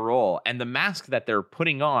play a role. And the mask that they're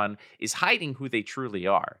putting on is hiding who they truly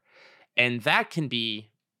are. And that can be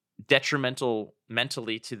detrimental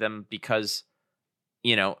mentally to them because,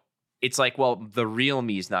 it's like, well, the real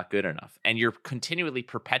me is not good enough. And you're continually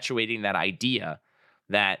perpetuating that idea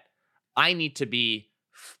that I need to be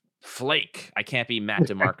Flake. I can't be Matt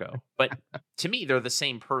DeMarco. But to me, they're the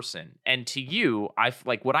same person. And to you,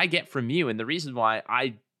 what I get from you, and the reason why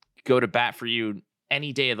I go to bat for you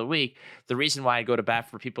any day of the week, the reason why I go to bat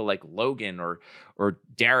for people like Logan or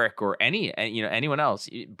Derek or anyone else,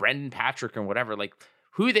 Brendan Patrick or whatever, like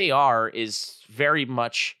who they are is very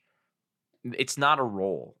much, it's not a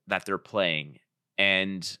role that they're playing.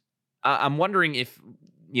 And I'm wondering if,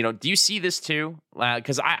 do you see this too?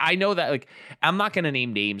 Because I know that, like, I'm not going to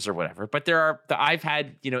name names or whatever, but I've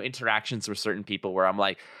had, interactions with certain people where I'm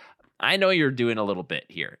like, I know you're doing a little bit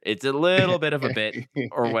here. It's a little bit of a bit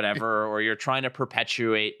or whatever, or you're trying to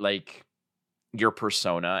perpetuate like your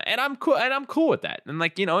persona, and I'm cool with that. And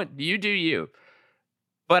like, you do you,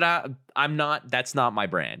 but I'm not, that's not my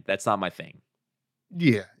brand. That's not my thing.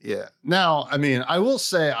 Yeah. Now, I mean, I will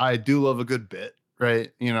say I do love a good bit, right?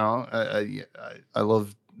 I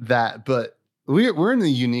love that, but we're in a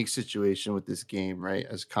unique situation with this game, right?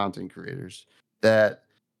 As content creators, that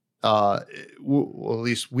well, at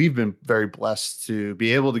least we've been very blessed to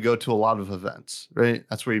be able to go to a lot of events, right?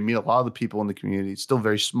 That's where you meet a lot of the people in the community. It's still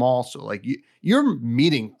very small, so like you're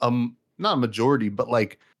meeting not a majority, but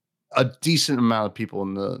like a decent amount of people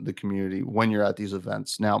in the community when you're at these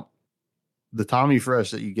events. Now, the Tommy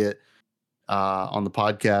Fresh that you get on the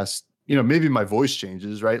podcast, maybe my voice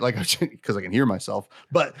changes, right? Like, because I can hear myself,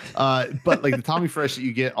 but like the Tommy Fresh that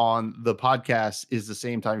you get on the podcast is the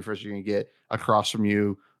same Tommy Fresh you're going to get across from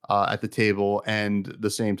you at the table, and the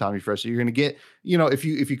same Tommy Fresh that you're going to get, if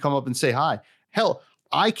you come up and say hi. Hell,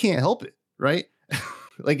 I can't help it, right?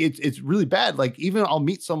 Like it's really bad. Like even I'll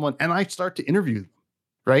meet someone and I start to interview them,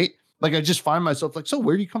 right? Like I just find myself like, so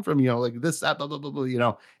where do you come from? Like this, that, blah, blah, blah,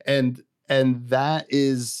 blah, and that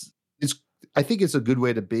is, I think it's a good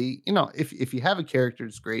way to be. If you have a character,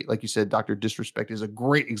 it's great. Like you said, Dr. Disrespect is a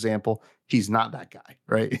great example. He's not that guy,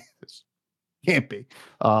 right? Can't be.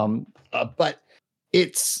 But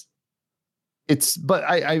but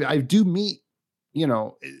I do meet,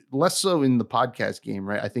 less so in the podcast game,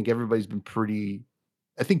 right? I think everybody's been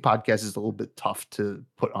I think podcast is a little bit tough to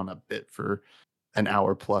put on a bit for an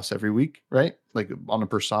hour plus every week, right? Like on a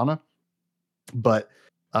persona. But,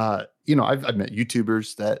 I've met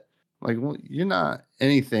YouTubers that, like, well, you're not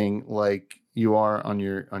anything like you are on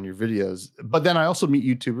your videos. But then I also meet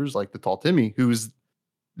YouTubers like the Tall Timmy, who's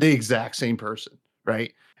the exact same person,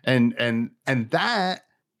 right? And that,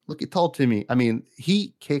 look at Tall Timmy. I mean,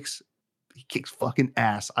 he kicks fucking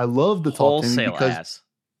ass. I love the Tall Timmy because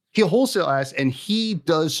he wholesale ass, and he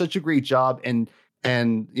does such a great job. And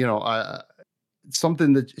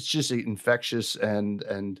something that it's just infectious,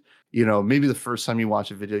 and maybe the first time you watch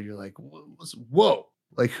a video, you're like, whoa.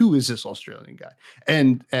 Like, who is this Australian guy?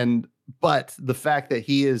 But the fact that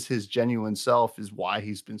he is his genuine self is why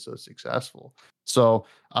he's been so successful. So,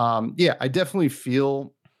 I definitely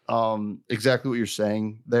feel exactly what you're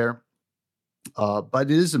saying there. But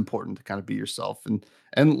it is important to kind of be yourself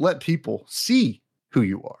and let people see who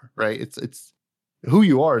you are, right? It's who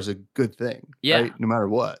you are is a good thing, right? No matter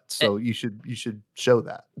what. So you should show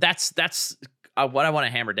that. That's what I want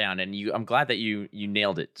to hammer down. And I'm glad that you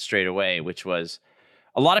nailed it straight away, which was,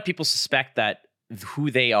 a lot of people suspect that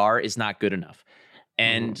who they are is not good enough.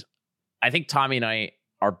 And I think Tommy and I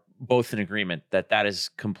are both in agreement that that is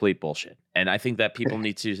complete bullshit. And I think that people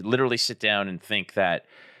need to literally sit down and think that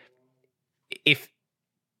if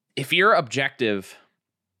your objective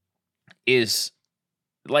is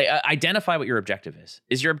like, identify what your objective is.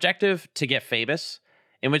 Is your objective to get famous?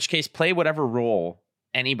 In which case, play whatever role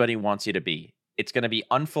anybody wants you to be. It's going to be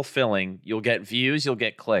unfulfilling. You'll get views. You'll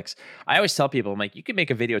get clicks. I always tell people, I'm like, you can make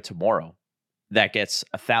a video tomorrow that gets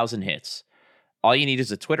 1,000 hits. All you need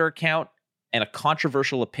is a Twitter account and a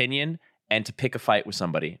controversial opinion and to pick a fight with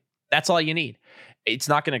somebody. That's all you need. It's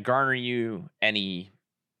not going to garner you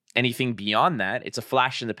anything beyond that. It's a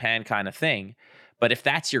flash in the pan kind of thing. But if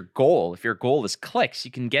that's your goal, if your goal is clicks,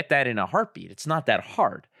 you can get that in a heartbeat. It's not that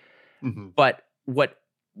hard. Mm-hmm. But what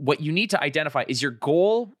you need to identify is your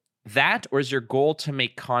goal that, or is your goal to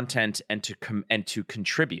make content and to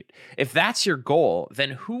contribute? If that's your goal,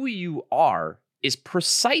 then who you are is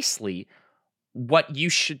precisely what you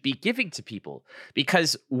should be giving to people,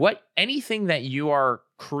 because anything that you are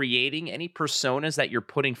creating, any personas that you're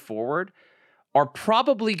putting forward, are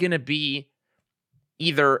probably going to be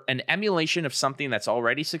either an emulation of something that's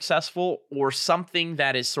already successful or something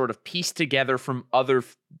that is sort of pieced together from other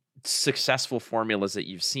successful formulas that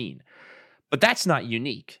you've seen. But that's not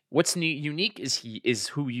unique. What's unique is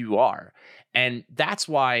who you are. And that's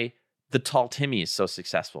why the Tall Timmy is so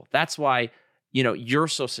successful. That's why, you're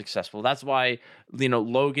so successful. That's why,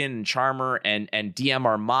 Logan and Charmer and DM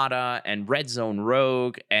Armada and Red Zone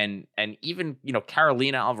Rogue and even,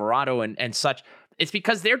 Carolina Alvarado and such. It's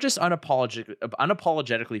because they're just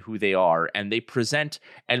unapologetically who they are, and they present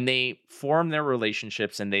and they form their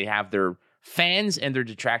relationships, and they have their fans and their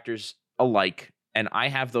detractors alike. And I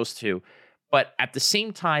have those too. But at the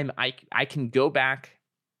same time, I can go back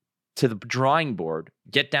to the drawing board,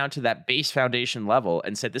 get down to that base foundation level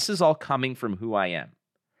and say, this is all coming from who I am.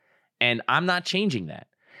 And I'm not changing that.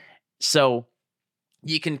 So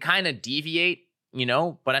you can kind of deviate,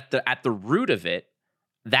 but at the root of it,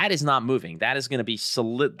 that is not moving. That is going to be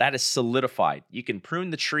that is solidified. You can prune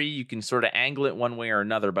the tree, you can sort of angle it one way or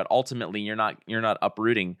another, but ultimately you're not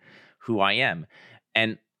uprooting who I am.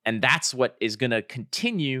 And that's what is going to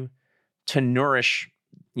continue to nourish,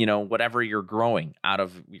 whatever you're growing out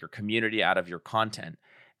of your community, out of your content.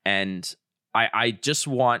 And I just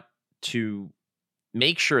want to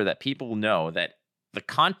make sure that people know that the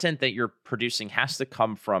content that you're producing has to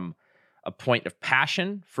come from a point of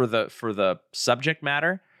passion for the subject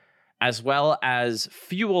matter, as well as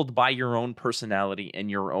fueled by your own personality and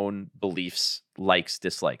your own beliefs, likes,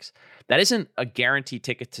 dislikes. That isn't a guaranteed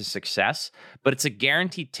ticket to success, but it's a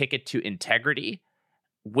guaranteed ticket to integrity,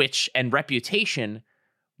 and reputation,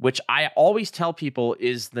 which I always tell people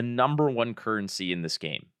is the number one currency in this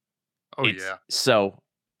game. Yeah. So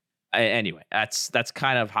anyway, that's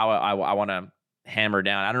kind of how I want to hammer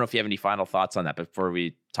down. I don't know if you have any final thoughts on that before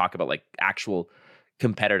we talk about like actual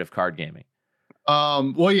competitive card gaming.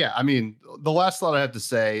 Well, yeah, I mean, the last thought I have to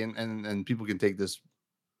say, and people can take this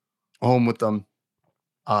home with them.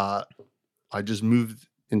 I just moved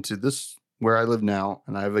into this where I live now,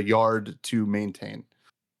 and I have a yard to maintain.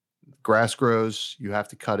 Grass grows, you have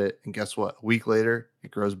to cut it, and guess what? A week later, it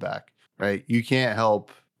grows back, right? You can't help,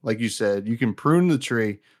 like you said, you can prune the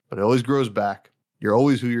tree, but it always grows back. You're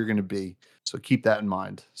always who you're going to be. So keep that in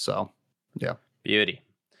mind. So, yeah. Beauty.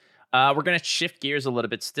 We're going to shift gears a little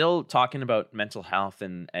bit, still talking about mental health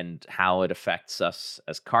and how it affects us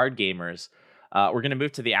as card gamers. We're going to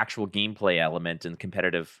move to the actual gameplay element and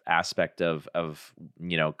competitive aspect of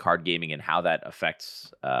card gaming and how that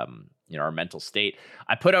affects our mental state.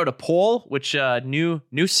 I put out a poll, which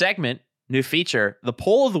new segment, new feature, the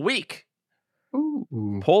poll of the week.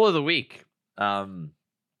 Ooh. Poll of the week.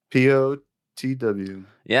 POTW.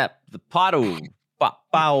 Yeah, the Pado.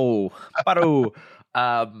 Pado.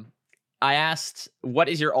 I asked, what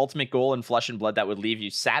is your ultimate goal in Flesh and Blood that would leave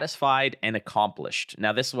you satisfied and accomplished?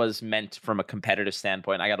 Now, this was meant from a competitive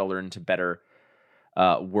standpoint. I got to learn to better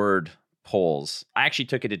word polls. I actually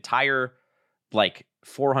took an entire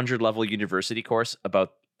 400 level university course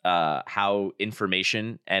about how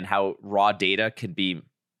information and how raw data can be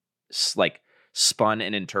spun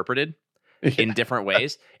and interpreted in different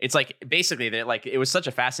ways. It's basically it was such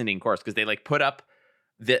a fascinating course because they put up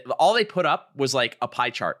all they put up was a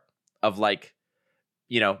pie chart of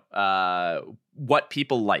what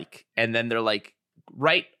people like, and then they're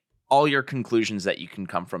write all your conclusions that you can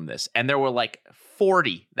come from this, and there were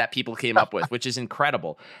 40 that people came up with, which is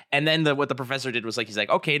incredible. And then what the professor did was he's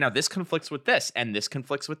okay, now this conflicts with this and this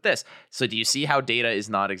conflicts with this, so do you see how data is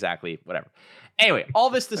not exactly whatever? Anyway, all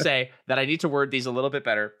this to say that I need to word these a little bit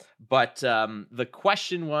better. But the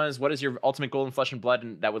question was, what is your ultimate goal in Flesh and Blood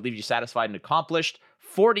and that would leave you satisfied and accomplished?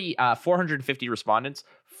 450 respondents.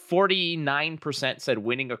 49% said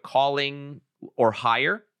winning a calling or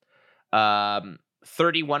higher.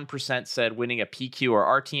 31% said winning a PQ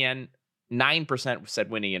or RTN. 9% said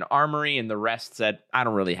winning an armory, and the rest said, I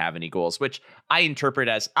don't really have any goals, which I interpret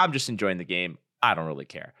as I'm just enjoying the game. I don't really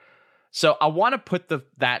care. So I want to put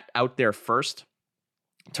that out there first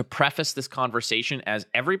to preface this conversation, as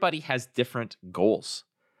everybody has different goals.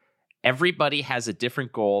 Everybody has a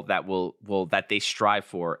different goal that that they strive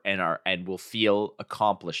for and will feel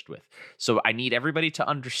accomplished with. So I need everybody to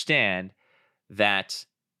understand that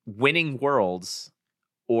winning worlds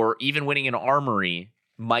or even winning an armory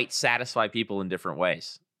might satisfy people in different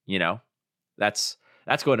ways. You know, that's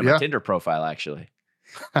going to my Yeah. Tinder profile actually.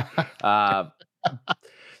 Uh,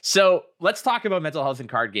 so let's talk about mental health in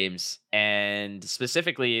card games, and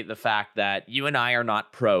specifically the fact that you and I are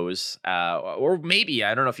not pros, or maybe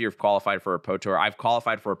I don't know if you've qualified for a pro tour. I've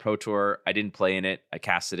qualified for a pro tour. I didn't play in it. I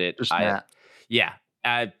casted it. Just Nat. Yeah,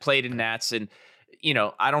 I played in Nats, and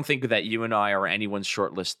I don't think that you and I are anyone's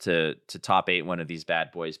shortlist to top 8 one of these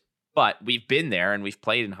bad boys. But we've been there and we've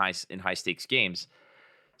played in high stakes games.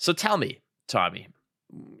 So tell me, Tommy,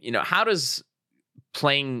 how does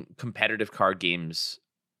playing competitive card games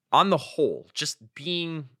on the whole, just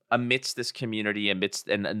being amidst this community,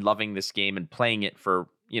 and loving this game and playing it for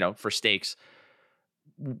stakes,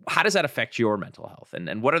 how does that affect your mental health?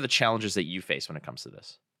 And what are the challenges that you face when it comes to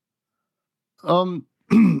this?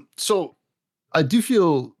 So I do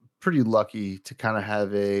feel pretty lucky to kind of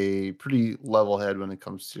have a pretty level head when it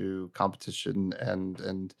comes to competition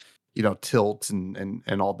and tilt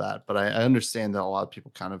and all that. But I understand that a lot of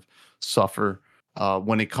people kind of suffer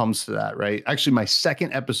when it comes to that, right? Actually, my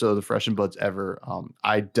second episode of the Fresh and Buds ever,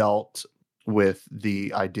 I dealt with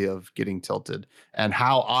the idea of getting tilted and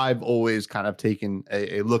how I've always kind of taken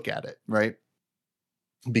a look at it, right?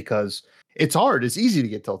 Because it's hard. It's easy to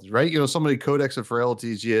get tilted, right? Somebody Codex of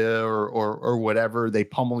Frailties you or whatever, they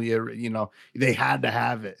pummel you, they had to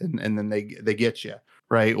have it and then they get you,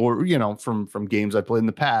 right? Or from games I played in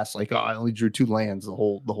the past, like, oh, I only drew 2 lands the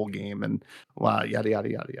whole game, and wow, yada yada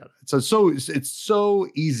yada yada. It's so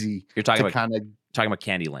easy. You're talking about kind of talking about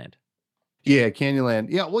Candyland. Yeah, Candyland.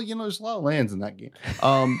 Yeah, well, there's a lot of lands in that game.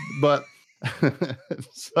 But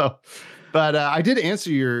I did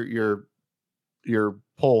answer your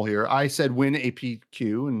poll here. I said win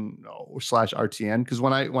APQ and /RTN, because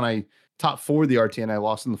when I top 4 the RTN, I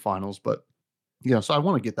lost in the finals, but so I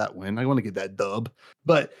want to get that win. I want to get that dub.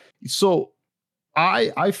 But so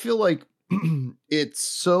I feel like it's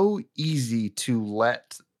so easy to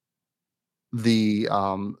let the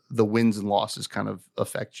wins and losses kind of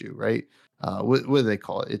affect you, right? What do they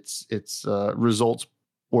call it? It's results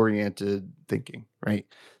oriented thinking, right?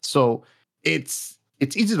 So it's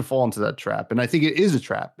easy to fall into that trap, and I think it is a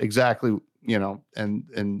trap. Exactly,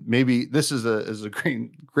 and maybe this is a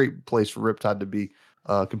great place for Riptide to be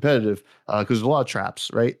competitive, because there's a lot of traps,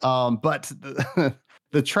 right? But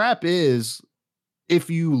the trap is, if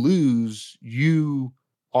you lose, you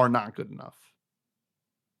are not good enough.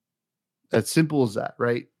 As simple as that,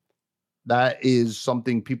 right? That is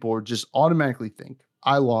something people are just automatically think.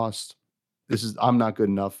 I lost. I'm not good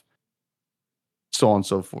enough. So on and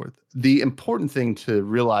so forth. The important thing to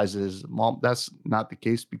realize is, Mom, that's not the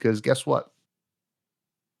case, because guess what?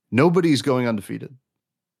 Nobody's going undefeated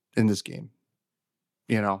in this game.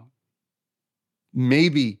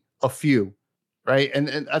 Maybe a few, right? And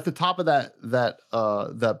at the top of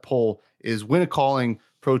that poll is win a calling,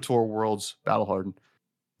 Pro Tour, Worlds, Battle Hardened.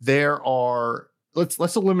 There are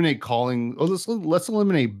let's eliminate calling. Oh, let's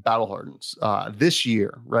eliminate Battle Hardens this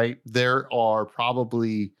year, right? There are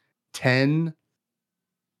probably 10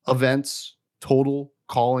 events total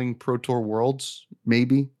calling Pro Tour Worlds,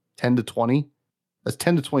 maybe 10 to 20. That's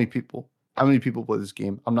 10 to 20 people. How many people play this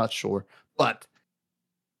game? I'm not sure, but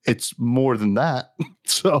it's more than that.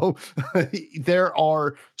 So there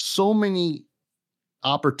are so many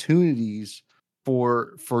opportunities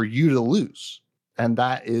for you to lose, and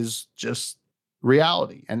that is just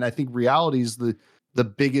reality. And I think reality is the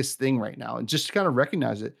biggest thing right now, and just kind of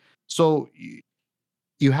recognize it. So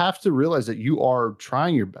you have to realize that you are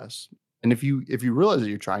trying your best, and if you realize that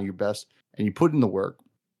you're trying your best and you put in the work,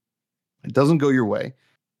 it doesn't go your way.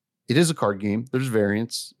 It is a card game. There's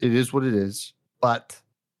variance. It is what it is. But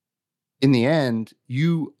in the end,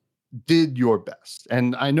 you did your best.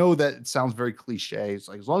 And I know that it sounds very cliche. It's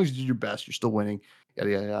like, as long as you did your best, you're still winning.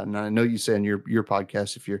 Yada, yada, yada. And I know you say in your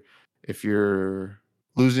podcast, if you're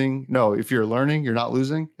losing, no, if you're learning, you're not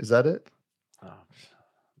losing. Is that it? Oh,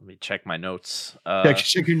 let me check my notes.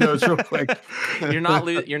 Check your notes real quick. You're not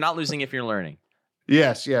losing if you're learning.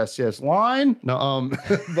 Yes. Line. No,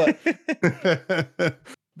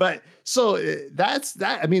 but so that's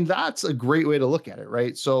that. I mean, that's a great way to look at it,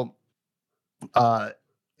 right? So,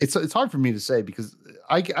 it's hard for me to say, because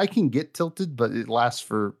I can get tilted, but it lasts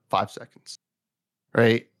for 5 seconds,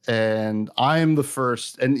 right? And I'm the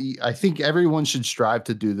first, and I think everyone should strive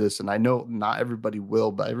to do this. And I know not everybody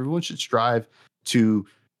will, but everyone should strive to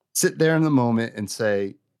sit there in the moment and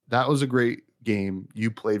say, that was a great game. You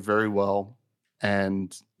played very well.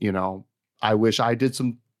 And, I wish I did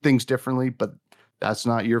some things differently, but that's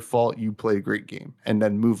not your fault. You play a great game, and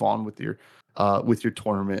then move on with your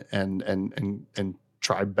tournament and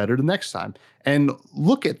try better the next time. And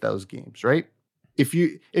look at those games, right? If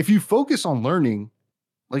you focus on learning,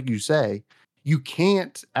 like you say, you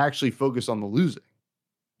can't actually focus on the losing.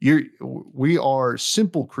 We are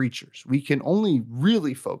simple creatures. We can only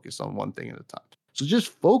really focus on one thing at a time. So just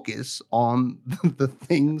focus on the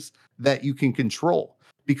things that you can control,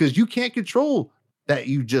 because you can't control that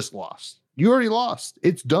you just lost. You already lost.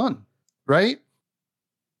 It's done, right?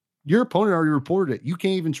 Your opponent already reported it. You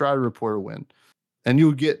can't even try to report a win, and you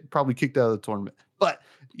would get probably kicked out of the tournament. But,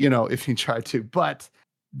 if you try to,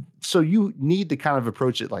 so you need to kind of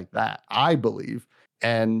approach it like that, I believe.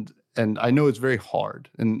 And I know it's very hard,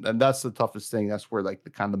 and that's the toughest thing. That's where like the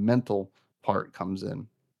kind of mental part comes in,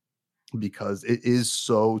 because it is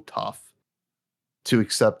so tough to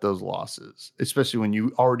accept those losses, especially when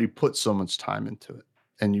you already put so much time into it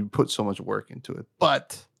and you put so much work into it.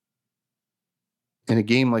 But in a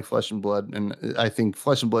game like Flesh and Blood, and I think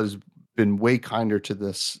Flesh and Blood has been way kinder to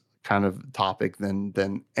this kind of topic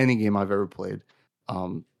than any game I've ever played,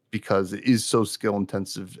 because it is so skill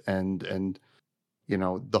intensive, and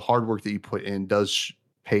the hard work that you put in does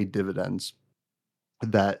pay dividends.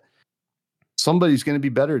 That somebody's going to be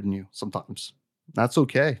better than you sometimes. That's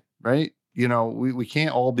okay, right? We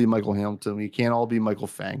can't all be Michael Hamilton. We can't all be Michael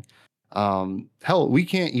Fang. Hell, we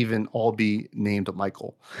can't even all be named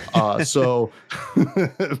Michael. So,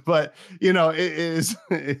 but it's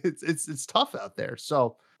tough out there.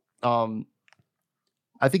 So,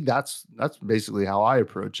 I think that's basically how I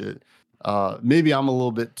approach it. Maybe I'm a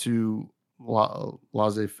little bit too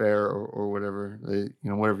laissez-faire or whatever,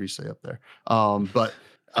 whatever you say up there. But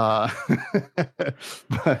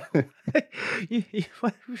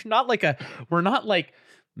we're not like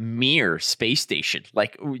Mir space station.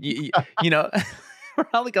 Like, we're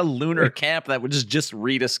not like a lunar camp that was just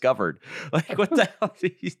rediscovered. Like, what the hell are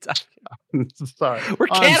you talking about? Sorry. We're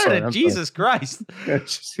Canada. Jesus Christ.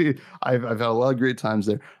 I've had a lot of great times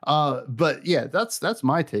there. But yeah, that's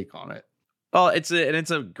my take on it. Well, it's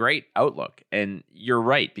a great outlook, and you're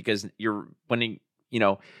right, because you're winning.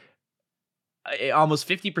 Almost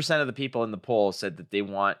 50% of the people in the poll said that they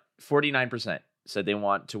want 49% said they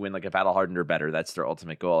want to win like a battle hardened or better. That's their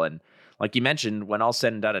ultimate goal. And like you mentioned, when all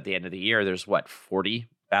said and done at the end of the year, there's 40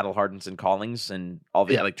 battle hardens and callings and all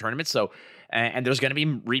the like tournaments. So, and there's going to be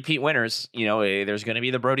repeat winners. There's going to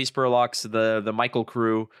be the Brody Spurlocks, the Michael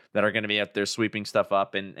crew that are going to be out there sweeping stuff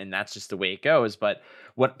up, and that's just the way it goes. But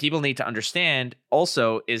what people need to understand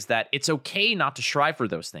also is that it's okay not to strive for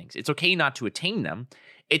those things. It's okay not to attain them.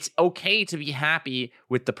 It's okay to be happy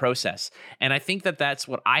with the process. And I think that that's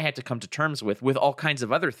what I had to come to terms with all kinds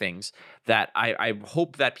of other things that I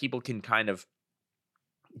hope that people can kind of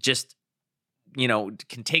just,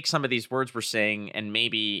 can take some of these words we're saying, and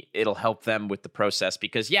maybe it'll help them with the process.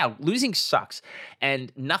 Because losing sucks.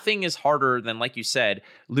 And nothing is harder than, like you said,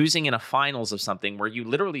 losing in a finals of something where you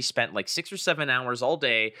literally spent like 6 or 7 hours all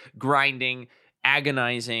day grinding,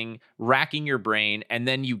 agonizing, racking your brain, and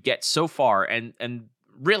then you get so far, and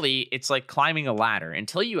really, it's like climbing a ladder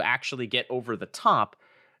until you actually get over the top.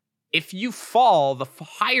 If you fall, the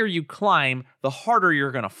higher you climb, the harder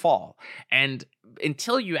you're going to fall. And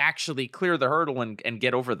until you actually clear the hurdle and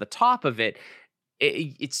get over the top of it,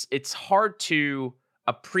 it's hard to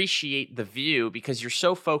appreciate the view, because you're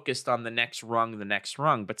so focused on the next rung.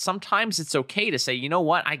 But sometimes it's okay to say, you know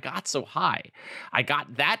what? I got so high. I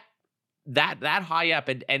got that high up.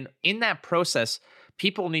 And in that process,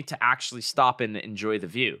 people need to actually stop and enjoy the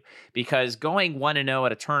view, because going 1-0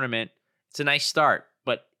 at a tournament, it's a nice start.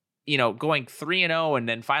 But, going 3-0 and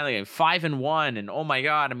then finally 5-1, and oh my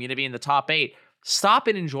God, I'm going to be in the top 8. Stop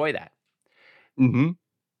and enjoy that. Mm-hmm.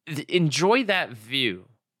 Enjoy that view,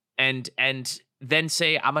 and then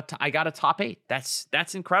say, I got a top 8.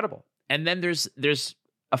 That's incredible. And then there's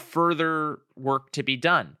a further work to be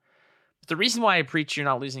done. But the reason why I preach you're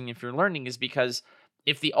not losing if you're learning is because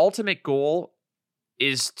if the ultimate goal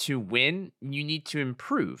is to win, you need to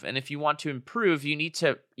improve. And if you want to improve, you need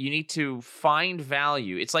to find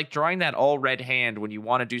value. It's like drawing that all red hand when you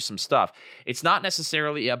want to do some stuff. It's not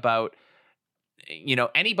necessarily about,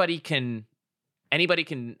 anybody can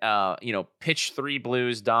pitch 3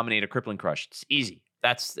 blues, dominate a crippling crush. It's easy.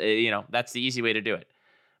 That's that's the easy way to do it.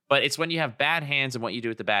 But it's when you have bad hands and what you do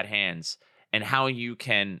with the bad hands, and how you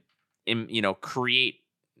can create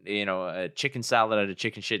a chicken salad out of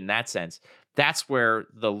chicken shit in that sense. That's where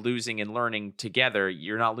the losing and learning together,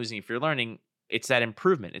 you're not losing if you're learning. It's that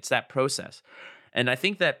improvement. It's that process. And I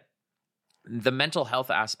think that the mental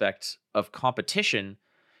health aspect of competition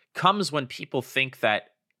comes when people think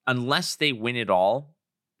that unless they win it all,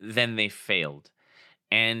 then they failed.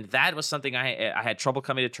 And that was something I had trouble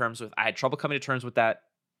coming to terms with. I had trouble coming to terms with that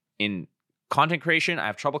in content creation. I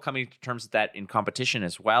have trouble coming to terms with that in competition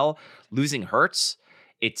as well. Losing hurts.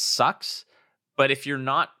 It sucks. But if you're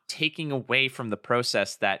not taking away from the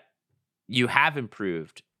process that you have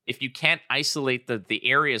improved, if you can't isolate the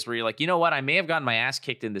areas where you're like, you know what, I may have gotten my ass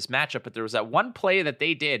kicked in this matchup, but there was that one play that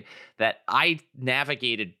they did that I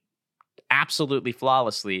navigated absolutely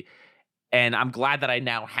flawlessly. And I'm glad that I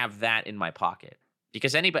now have that in my pocket,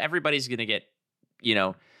 because everybody's going to get,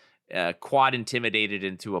 quad intimidated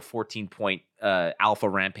into a 14-point alpha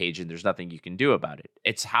rampage, and there's nothing you can do about it.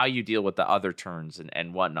 It's how you deal with the other turns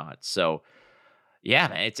and whatnot. So yeah,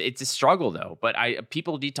 man, it's a struggle though. But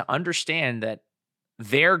people need to understand that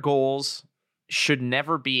their goals should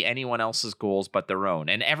never be anyone else's goals but their own,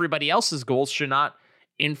 and everybody else's goals should not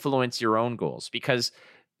influence your own goals, because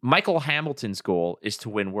Michael Hamilton's goal is to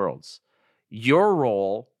win worlds. Your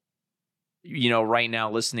role, right now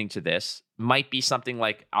listening to this, might be something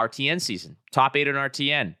like RTN season, top 8 in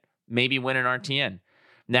RTN, maybe win an RTN.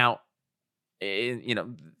 Now,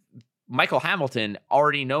 Michael Hamilton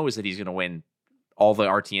already knows that he's going to win all the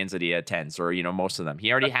RTNs that he attends, or, most of them.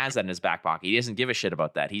 He already has that in his back pocket. He doesn't give a shit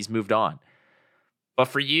about that. He's moved on. But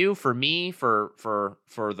for you, for me, for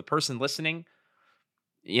the person listening,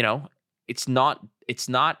 it's not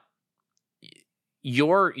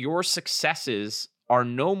your successes are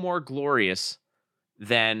no more glorious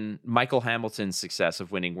than Michael Hamilton's success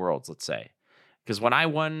of winning worlds, let's say. Because when I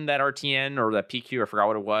won that RTN or that PQ, I forgot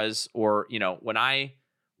what it was, or, when I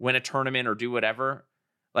win a tournament or do whatever,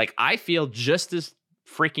 like, I feel just as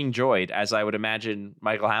freaking joyed as I would imagine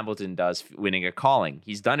Michael Hamilton does winning a calling.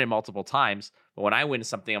 He's done it multiple times, but when I win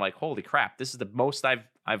something, I'm like, holy crap, this is the most I've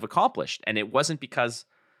accomplished. And it wasn't because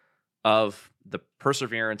of the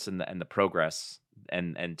perseverance and the progress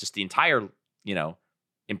and just the entire,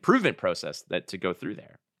 improvement process that to go through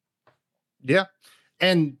there. Yeah.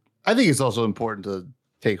 And I think it's also important to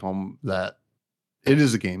take home that it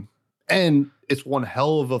is a game, and it's one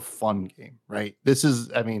hell of a fun game, right?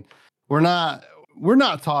 We're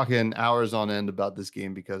not talking hours on end about this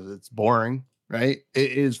game because it's boring, right?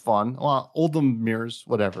 It is fun. Well, Oldham Mirrors,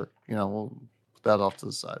 whatever, we'll put that off to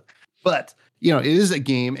the side. But, it is a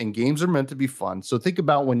game, and games are meant to be fun. So think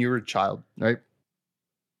about when you were a child, right?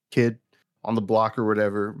 Kid on the block or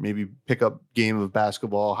whatever, maybe pick up game of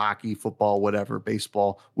basketball, hockey, football, whatever,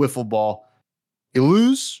 baseball, wiffle ball. You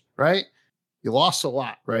lose, right? You lost a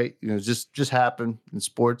lot, right? Just happened in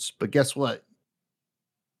sports. But guess what?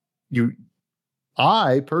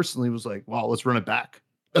 I personally was like, well, let's run it back.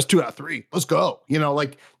 That's 2 out of 3. Let's go.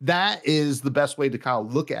 Like, that is the best way to kind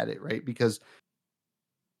of look at it, right? Because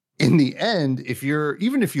in the end,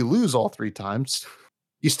 even if you lose all 3 times,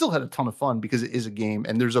 you still had a ton of fun because it is a game,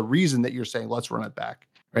 and there's a reason that you're saying, let's run it back,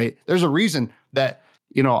 right? There's a reason that,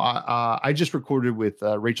 I just recorded with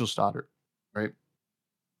Rachel Stoddard, right?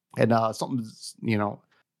 And something,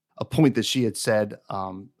 a point that she had said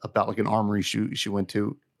about like an armory shoot she went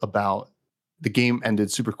to, about the game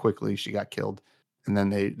ended super quickly. She got killed. And then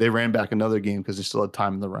they ran back another game because they still had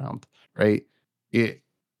time in the round, right?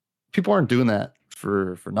 People aren't doing that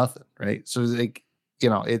for nothing, right? So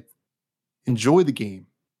enjoy the game,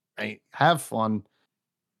 right? Have fun.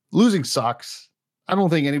 Losing sucks. I don't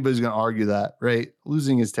think anybody's going to argue that, right?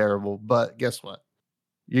 Losing is terrible, but guess what?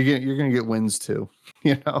 You're going to get wins too.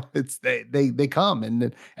 It's they come,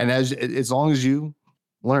 and as long as you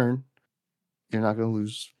learn, you're not going to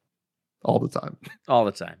lose all the time. All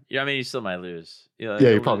the time. Yeah, I mean, you still might lose. Yeah,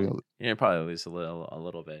 you're probably going to lose. You're probably lose a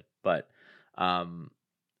little bit, but and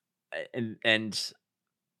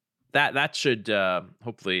that should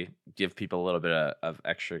hopefully give people a little bit of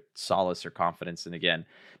extra solace or confidence. And again,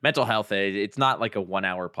 mental health, it's not like a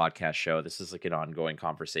 1-hour podcast show. This is like an ongoing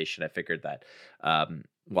conversation. I figured that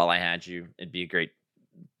while I had you, it'd be a great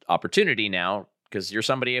opportunity now, because you're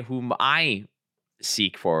somebody whom I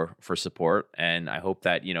seek for support. And I hope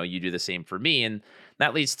that, you do the same for me. And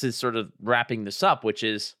that leads to sort of wrapping this up, which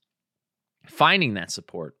is finding that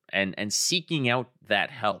support and seeking out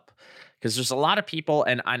that help. Because there's a lot of people,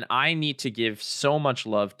 and I need to give so much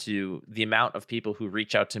love to the amount of people who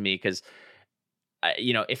reach out to me, because,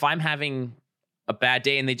 if I'm having a bad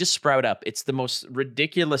day and they just sprout up, it's the most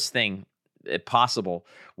ridiculous thing possible,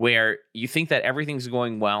 where you think that everything's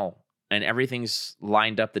going well and everything's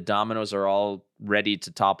lined up. The dominoes are all ready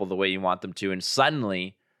to topple the way you want them to. And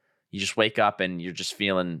suddenly you just wake up and you're just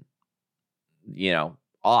feeling,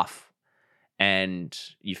 off, and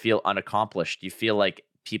you feel unaccomplished. You feel like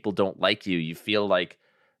people don't like you. You feel like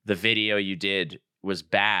the video you did was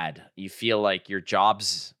bad. You feel like your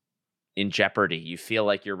job's in jeopardy. You feel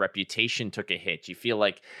like your reputation took a hit. You feel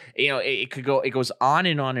like, it goes on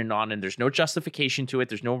and on and on, and there's no justification to it.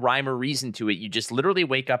 There's no rhyme or reason to it. You just literally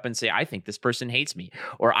wake up and say, I think this person hates me,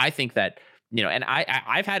 or I think that, and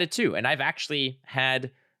I've had it too. And I've actually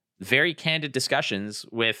had very candid discussions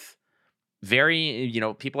with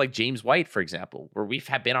people like James White, for example, where we've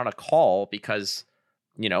been on a call because,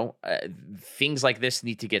 things like this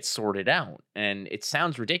need to get sorted out. And it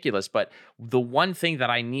sounds ridiculous, but the one thing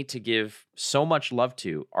that I need to give so much love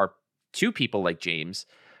to are two people like James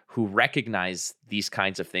who recognize these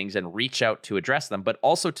kinds of things and reach out to address them, but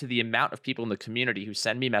also to the amount of people in the community who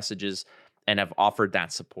send me messages and have offered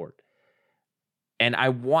that support. And I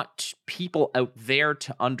want people out there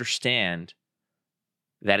to understand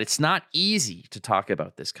that it's not easy to talk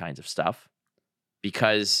about this kinds of stuff,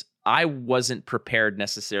 because I wasn't prepared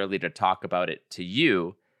necessarily to talk about it to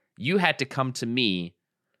you. You had to come to me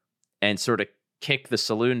and sort of kick the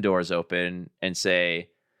saloon doors open and say,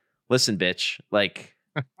 listen, bitch, like,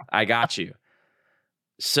 I got you.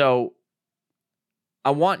 So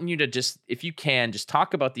I want you to just, if you can, just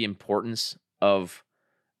talk about the importance of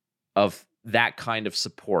that kind of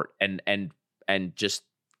support and just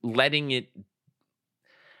letting it,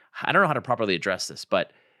 I don't know how to properly address this,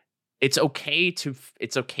 but it's okay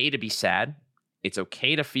to be sad. It's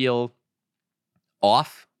okay to feel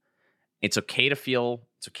off. It's okay to feel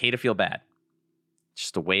bad. It's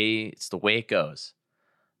the way it goes.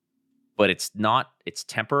 But it's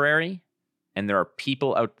temporary, and there are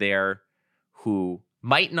people out there who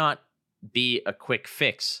might not be a quick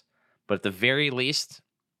fix, but at the very least,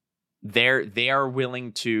 they are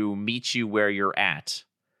willing to meet you where you're at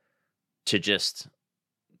to just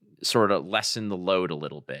sort of lessen the load a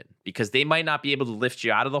little bit, because they might not be able to lift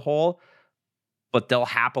you out of the hole, but they'll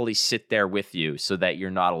happily sit there with you so that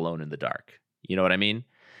you're not alone in the dark. You know what I mean?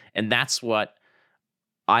 And that's what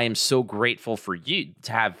I am so grateful for you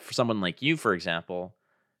to have, for someone like you, for example,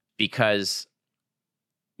 because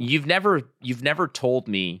you've never told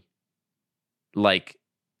me like,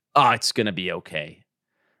 oh, it's going to be okay,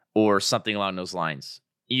 or something along those lines.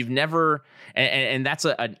 You've never, and that's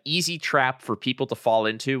an easy trap for people to fall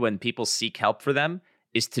into when people seek help for them,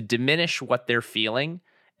 is to diminish what they're feeling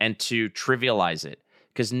and to trivialize it.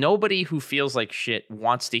 Because nobody who feels like shit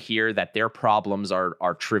wants to hear that their problems are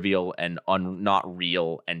trivial and not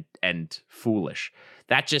real and foolish.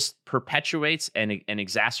 That just perpetuates and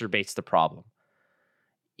exacerbates the problem.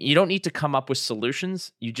 You don't need to come up with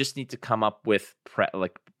solutions. You just need to come up with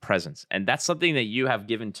presence. And that's something that you have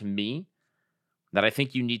given to me, that I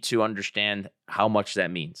think you need to understand how much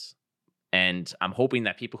that means. And I'm hoping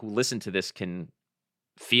that people who listen to this can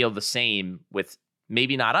feel the same with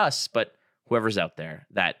maybe not us, but whoever's out there,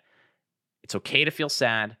 that it's okay to feel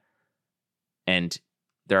sad. And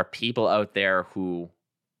there are people out there who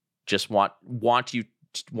just want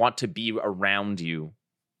to be around you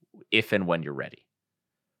if and when you're ready.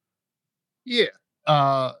 Yeah.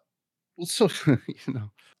 So,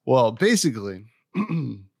 well, basically,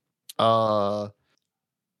 I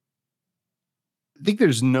think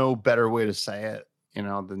there's no better way to say it,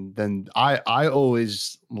 than I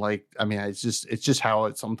always like, I mean, it's just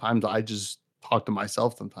how sometimes I just talk to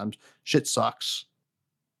myself sometimes. Shit sucks.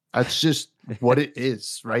 That's just what it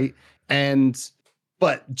is. Right.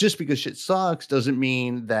 But just because shit sucks doesn't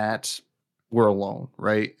mean that we're alone.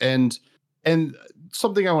 Right. And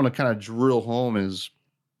something I want to kind of drill home is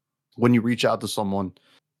when you reach out to someone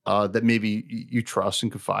that maybe you trust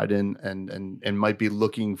and confide in and might be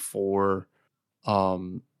looking for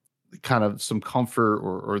kind of some comfort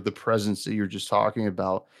or the presence that you're just talking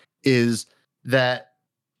about, is that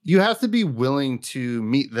you have to be willing to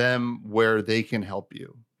meet them where they can help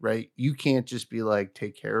you, right? You can't just be like,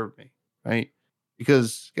 take care of me, right?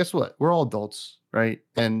 Because guess what? We're all adults, right?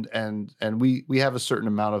 And we have a certain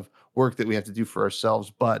amount of work that we have to do for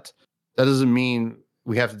ourselves, but that doesn't mean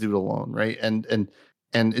we have to do it alone, right? And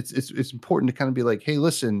it's important to kind of be like, hey,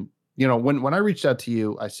 listen, when I reached out to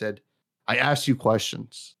you, I said, I asked you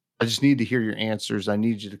questions. I just need to hear your answers. I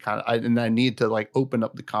need you to I need to like open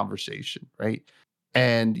up the conversation, right?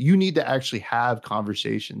 And you need to actually have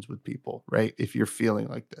conversations with people, right? If you're feeling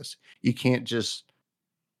like this, you can't just,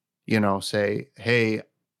 say, hey,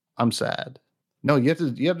 I'm sad. No, you have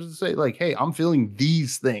to say like, hey, I'm feeling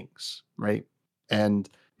these things, right? And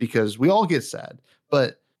because we all get sad,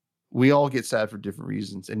 but we all get sad for different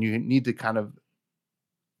reasons. And you need to kind of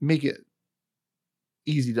make it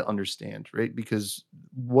easy to understand, right? Because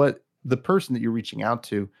what the person that you're reaching out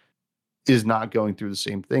to is not going through the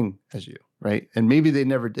same thing as you, right? And maybe they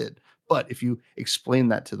never did. But if you explain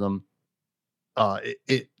that to them,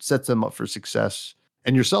 it sets them up for success,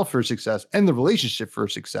 and yourself for success, and the relationship for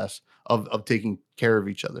success of taking care of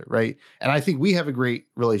each other, right? And I think we have a great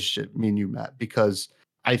relationship, me and you, Matt, because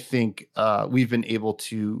I think we've been able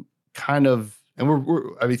to kind of, and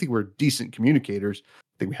I think we're decent communicators.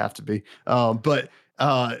 I think we have to be, but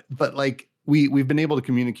like we've been able to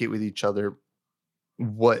communicate with each other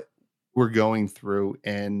what we're going through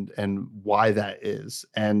and why that is.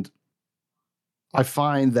 And I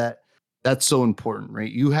find that that's so important,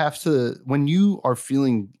 right? You have to, when you are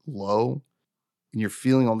feeling low and you're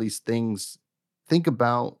feeling all these things, think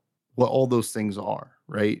about what all those things are,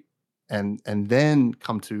 right? And then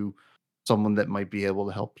come to someone that might be able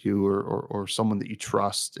to help you, or someone that you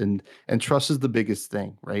trust. And trust is the biggest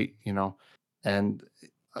thing, right? And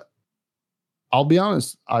uh, I'll be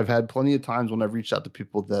honest, I've had plenty of times when I've reached out to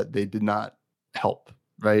people that they did not help,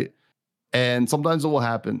 right? And sometimes it will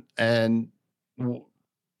happen. And w-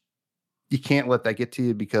 you can't let that get to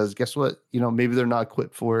you, because guess what? Maybe they're not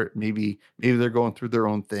equipped for it. Maybe they're going through their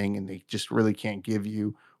own thing and they just really can't give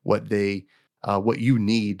you what you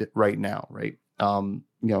need right now, right?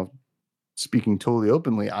 Speaking totally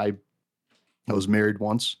openly, I was married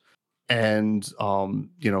once, and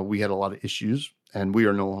we had a lot of issues, and we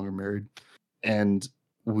are no longer married. And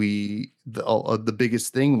the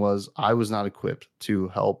biggest thing was I was not equipped to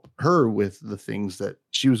help her with the things that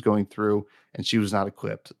she was going through, and she was not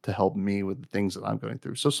equipped to help me with the things that I'm going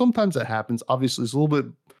through. So sometimes that happens. Obviously, it's a little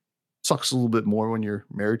bit sucks a little bit more when you're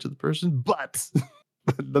married to the person, but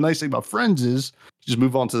the nice thing about friends is just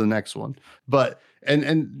move on to the next one. But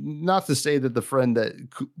and not to say that the friend that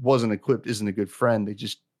wasn't equipped isn't a good friend. They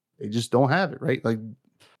just don't have it, right? Like,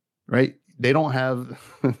 right? They don't have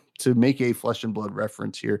to make a flesh and blood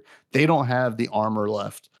reference here. They don't have the armor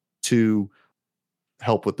left to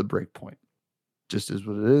help with the break point. Just is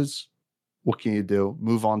what it is. What can you do?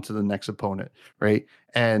 Move on to the next opponent, right?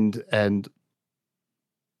 And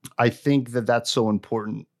I think that that's so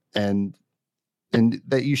important, and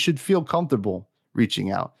that you should feel comfortable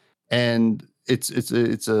reaching out. And it's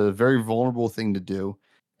a very vulnerable thing to do.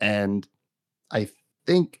 And I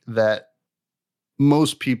think that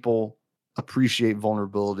most people appreciate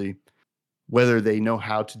vulnerability, whether they know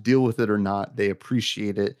how to deal with it or not. They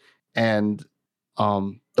appreciate it. And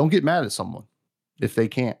don't get mad at someone if they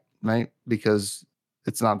can't, right? Because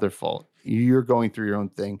it's not their fault. You're going through your own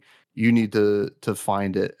thing. You need to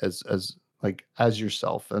find it as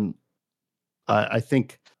yourself. And I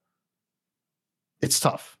think it's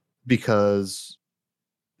tough, because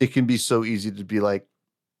it can be so easy to be like,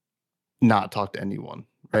 not talk to anyone,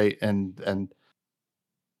 right? And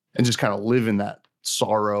just kind of live in that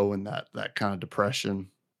sorrow and that kind of depression.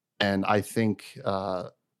 And I think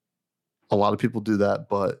a lot of people do that,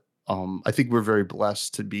 but I think we're very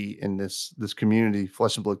blessed to be in this community,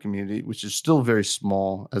 flesh and blood community, which is still very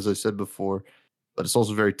small, as I said before, but it's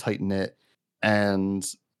also very tight knit. And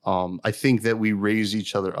I think that we raise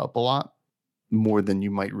each other up a lot more than you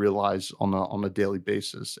might realize on a daily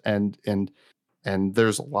basis. And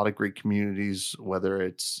there's a lot of great communities, whether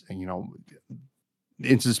it's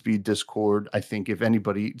Instant Speed Discord. I think if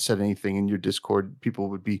anybody said anything in your Discord, people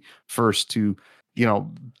would be first to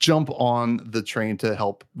jump on the train to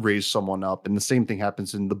help raise someone up. And the same thing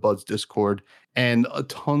happens in the Buds Discord and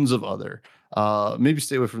tons of other. Maybe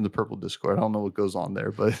stay away from the Purple Discord. I don't know what goes on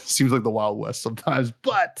there, but it seems like the Wild West sometimes.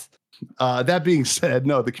 But that being said,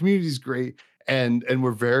 no, the community is great, and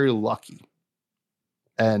we're very lucky.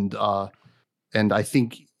 And I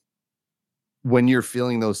think when you're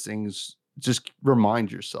feeling those things, just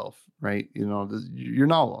remind yourself, right? You're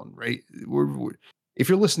not alone, right? If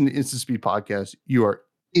you're listening to Instant Speed Podcast, you are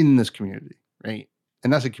in this community, right?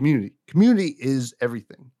 And that's a community. Community is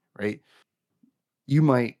everything, right? You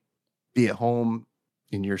might be at home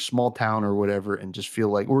in your small town or whatever, and just feel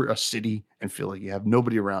like, or a city, and feel like you have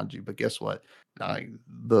nobody around you. But guess what?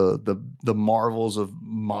 The marvels of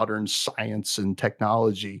modern science and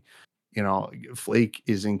technology. Flake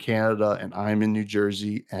is in Canada and I'm in New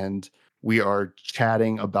Jersey, and we are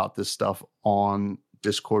chatting about this stuff on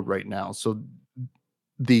Discord right now. So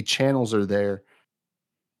the channels are there.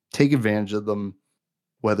 Take advantage of them,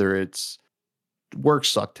 whether it's work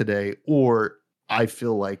sucked today or I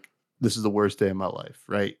feel like this is the worst day of my life,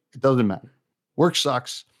 right? It doesn't matter. Work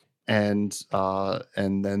sucks, and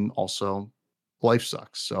then also life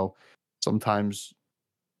sucks. So sometimes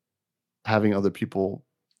having other people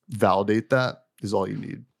validate that is all you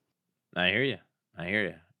need. I hear you. I hear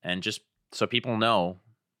you. And just so people know,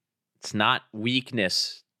 it's not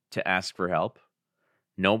weakness to ask for help.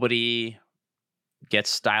 Nobody gets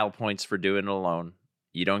style points for doing it alone.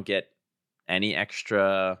 You don't get any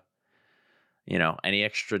extra,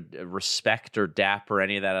 respect or dap or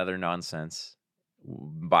any of that other nonsense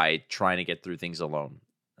by trying to get through things alone.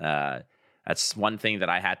 That's one thing that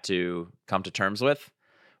I had to come to terms with,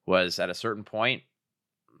 was at a certain point,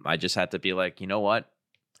 I just had to be like, you know what?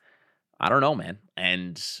 I don't know, man.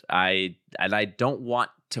 And I don't want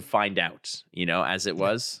to find out, as it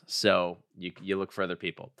was. So you look for other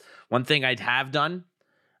people. One thing I'd have done,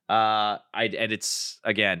 and it's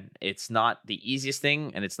not the easiest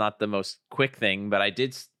thing and it's not the most quick thing, but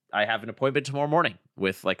I have an appointment tomorrow morning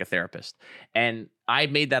with like a therapist. And I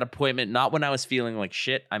made that appointment not when I was feeling like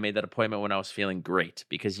shit. I made that appointment when I was feeling great,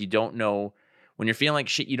 because you don't know when you're feeling like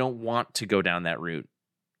shit, you don't want to go down that route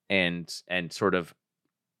and sort of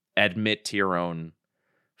admit to your own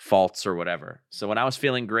faults or whatever. So when I was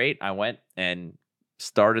feeling great, I went and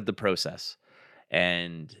started the process,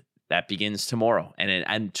 and that begins tomorrow.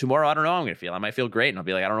 And tomorrow, I don't know how I'm going to feel. I might feel great, and I'll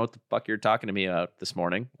be like, I don't know what the fuck you're talking to me about this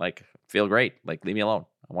morning. Like, feel great. Like, leave me alone.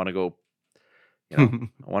 I want to go,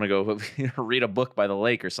 read a book by the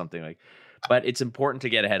lake or something like. But it's important to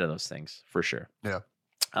get ahead of those things for sure. Yeah,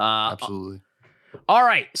 absolutely. All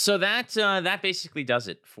right, so that basically does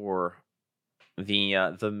it for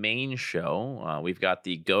the main show. We've got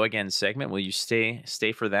the Go Again segment. Will you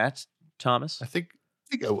stay for that, Thomas? I think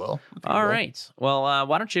I will. All right. Well,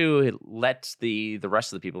 why don't you let the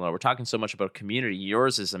rest of the people know? We're talking so much about community.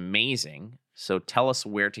 Yours is amazing. So tell us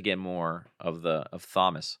where to get more of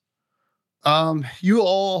Thomas. You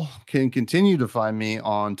all can continue to find me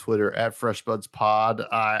on Twitter at FreshBudsPod.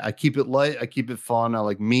 I keep it light. I keep it fun. I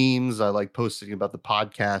like memes. I like posting about the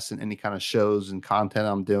podcast and any kind of shows and content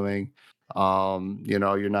I'm doing.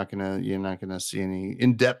 You're not gonna see any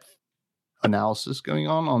in-depth analysis going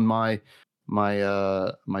on my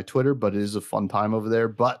Twitter, but it is a fun time over there.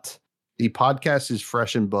 But the podcast is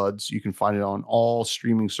Fresh and Buds. You can find it on all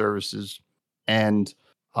streaming services and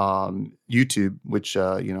YouTube, which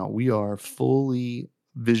we are fully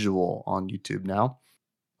visual on YouTube now.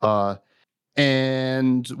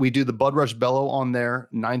 And we do the Bud Rush Bellow on there,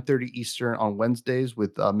 9:30 Eastern on Wednesdays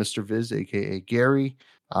with Mr. Viz, aka Gary.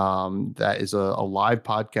 That is a live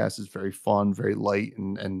podcast. It's very fun, very light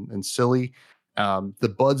and silly.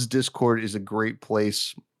 The Buds Discord is a great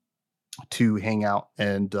place to hang out,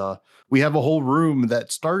 and we have a whole room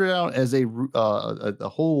that started out as a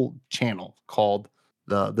whole channel called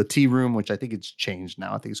the Tea Room, which I think it's changed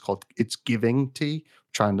now. I think it's called It's Giving Tea.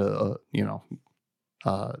 Trying to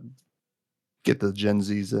get the Gen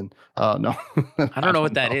Zs in. No, I don't know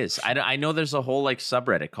what that is. I know there's a whole like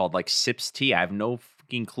subreddit called like Sips Tea. I have no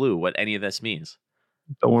fucking clue what any of this means.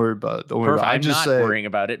 Don't worry about it. Don't worry about it. I'm just not worrying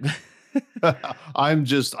about it. I'm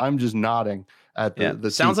just nodding at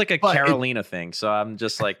the sounds like a Carolina thing. So I'm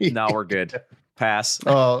just like, no, we're good. Pass.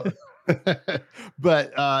 But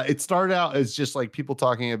it started out as just like people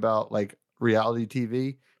talking about like reality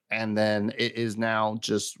TV, and then it is now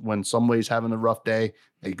just when somebody's having a rough day,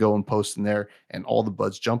 they go and post in there, and all the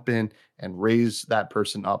buds jump in and raise that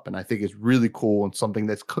person up. And I think it's really cool and something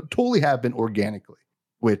that's totally happened organically,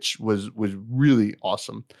 which was really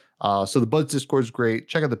awesome. So the Buds Discord is great.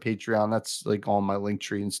 Check out the Patreon. That's like on my link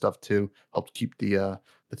tree and stuff too. Helps keep the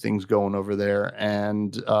things going over there.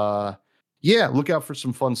 And look out for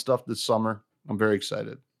some fun stuff this summer. I'm very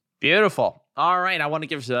excited. Beautiful. All right. I want to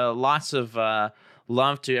give lots of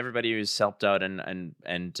love to everybody who's helped out. And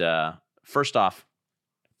first off,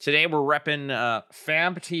 today we're repping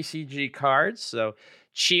FAM TCG cards. So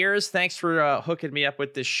cheers. Thanks for hooking me up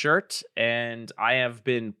with this shirt. And I have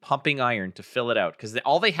been pumping iron to fill it out because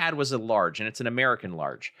all they had was a large, and it's an American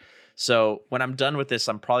large. So when I'm done with this,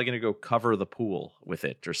 I'm probably going to go cover the pool with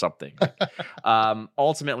it or something.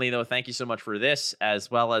 Ultimately, though, thank you so much for this, as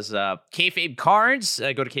well as Kayfabe Cards.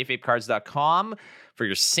 Go to kayfabecards.com for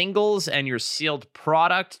your singles and your sealed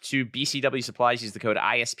product. To BCW Supplies, use the code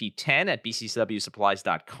ISP10 at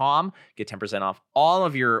bcwsupplies.com. Get 10% off all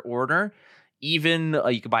of your order. Even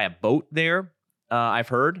you can buy a boat there, I've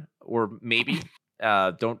heard, or maybe.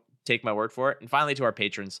 Don't take my word for it. And finally, to our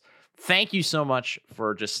patrons, thank you so much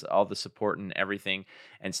for just all the support and everything.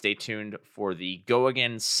 And stay tuned for the Go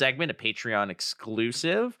Again segment, a Patreon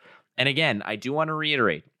exclusive. And again, I do want to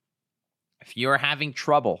reiterate, if you're having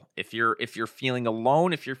trouble, if you're feeling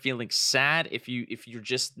alone, if you're feeling sad, if you're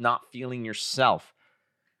just not feeling yourself,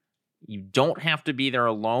 you don't have to be there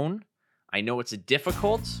alone. I know it's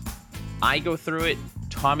difficult. I go through it.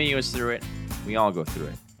 Tommy goes through it. We all go through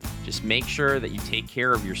it. Just make sure that you take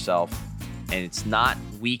care of yourself. And it's not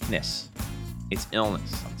weakness. It's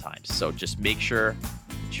illness sometimes. So just make sure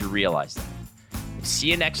that you realize that. We'll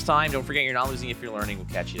see you next time. Don't forget, you're not losing if you're learning. We'll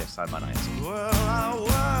catch you next time on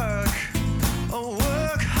ISP.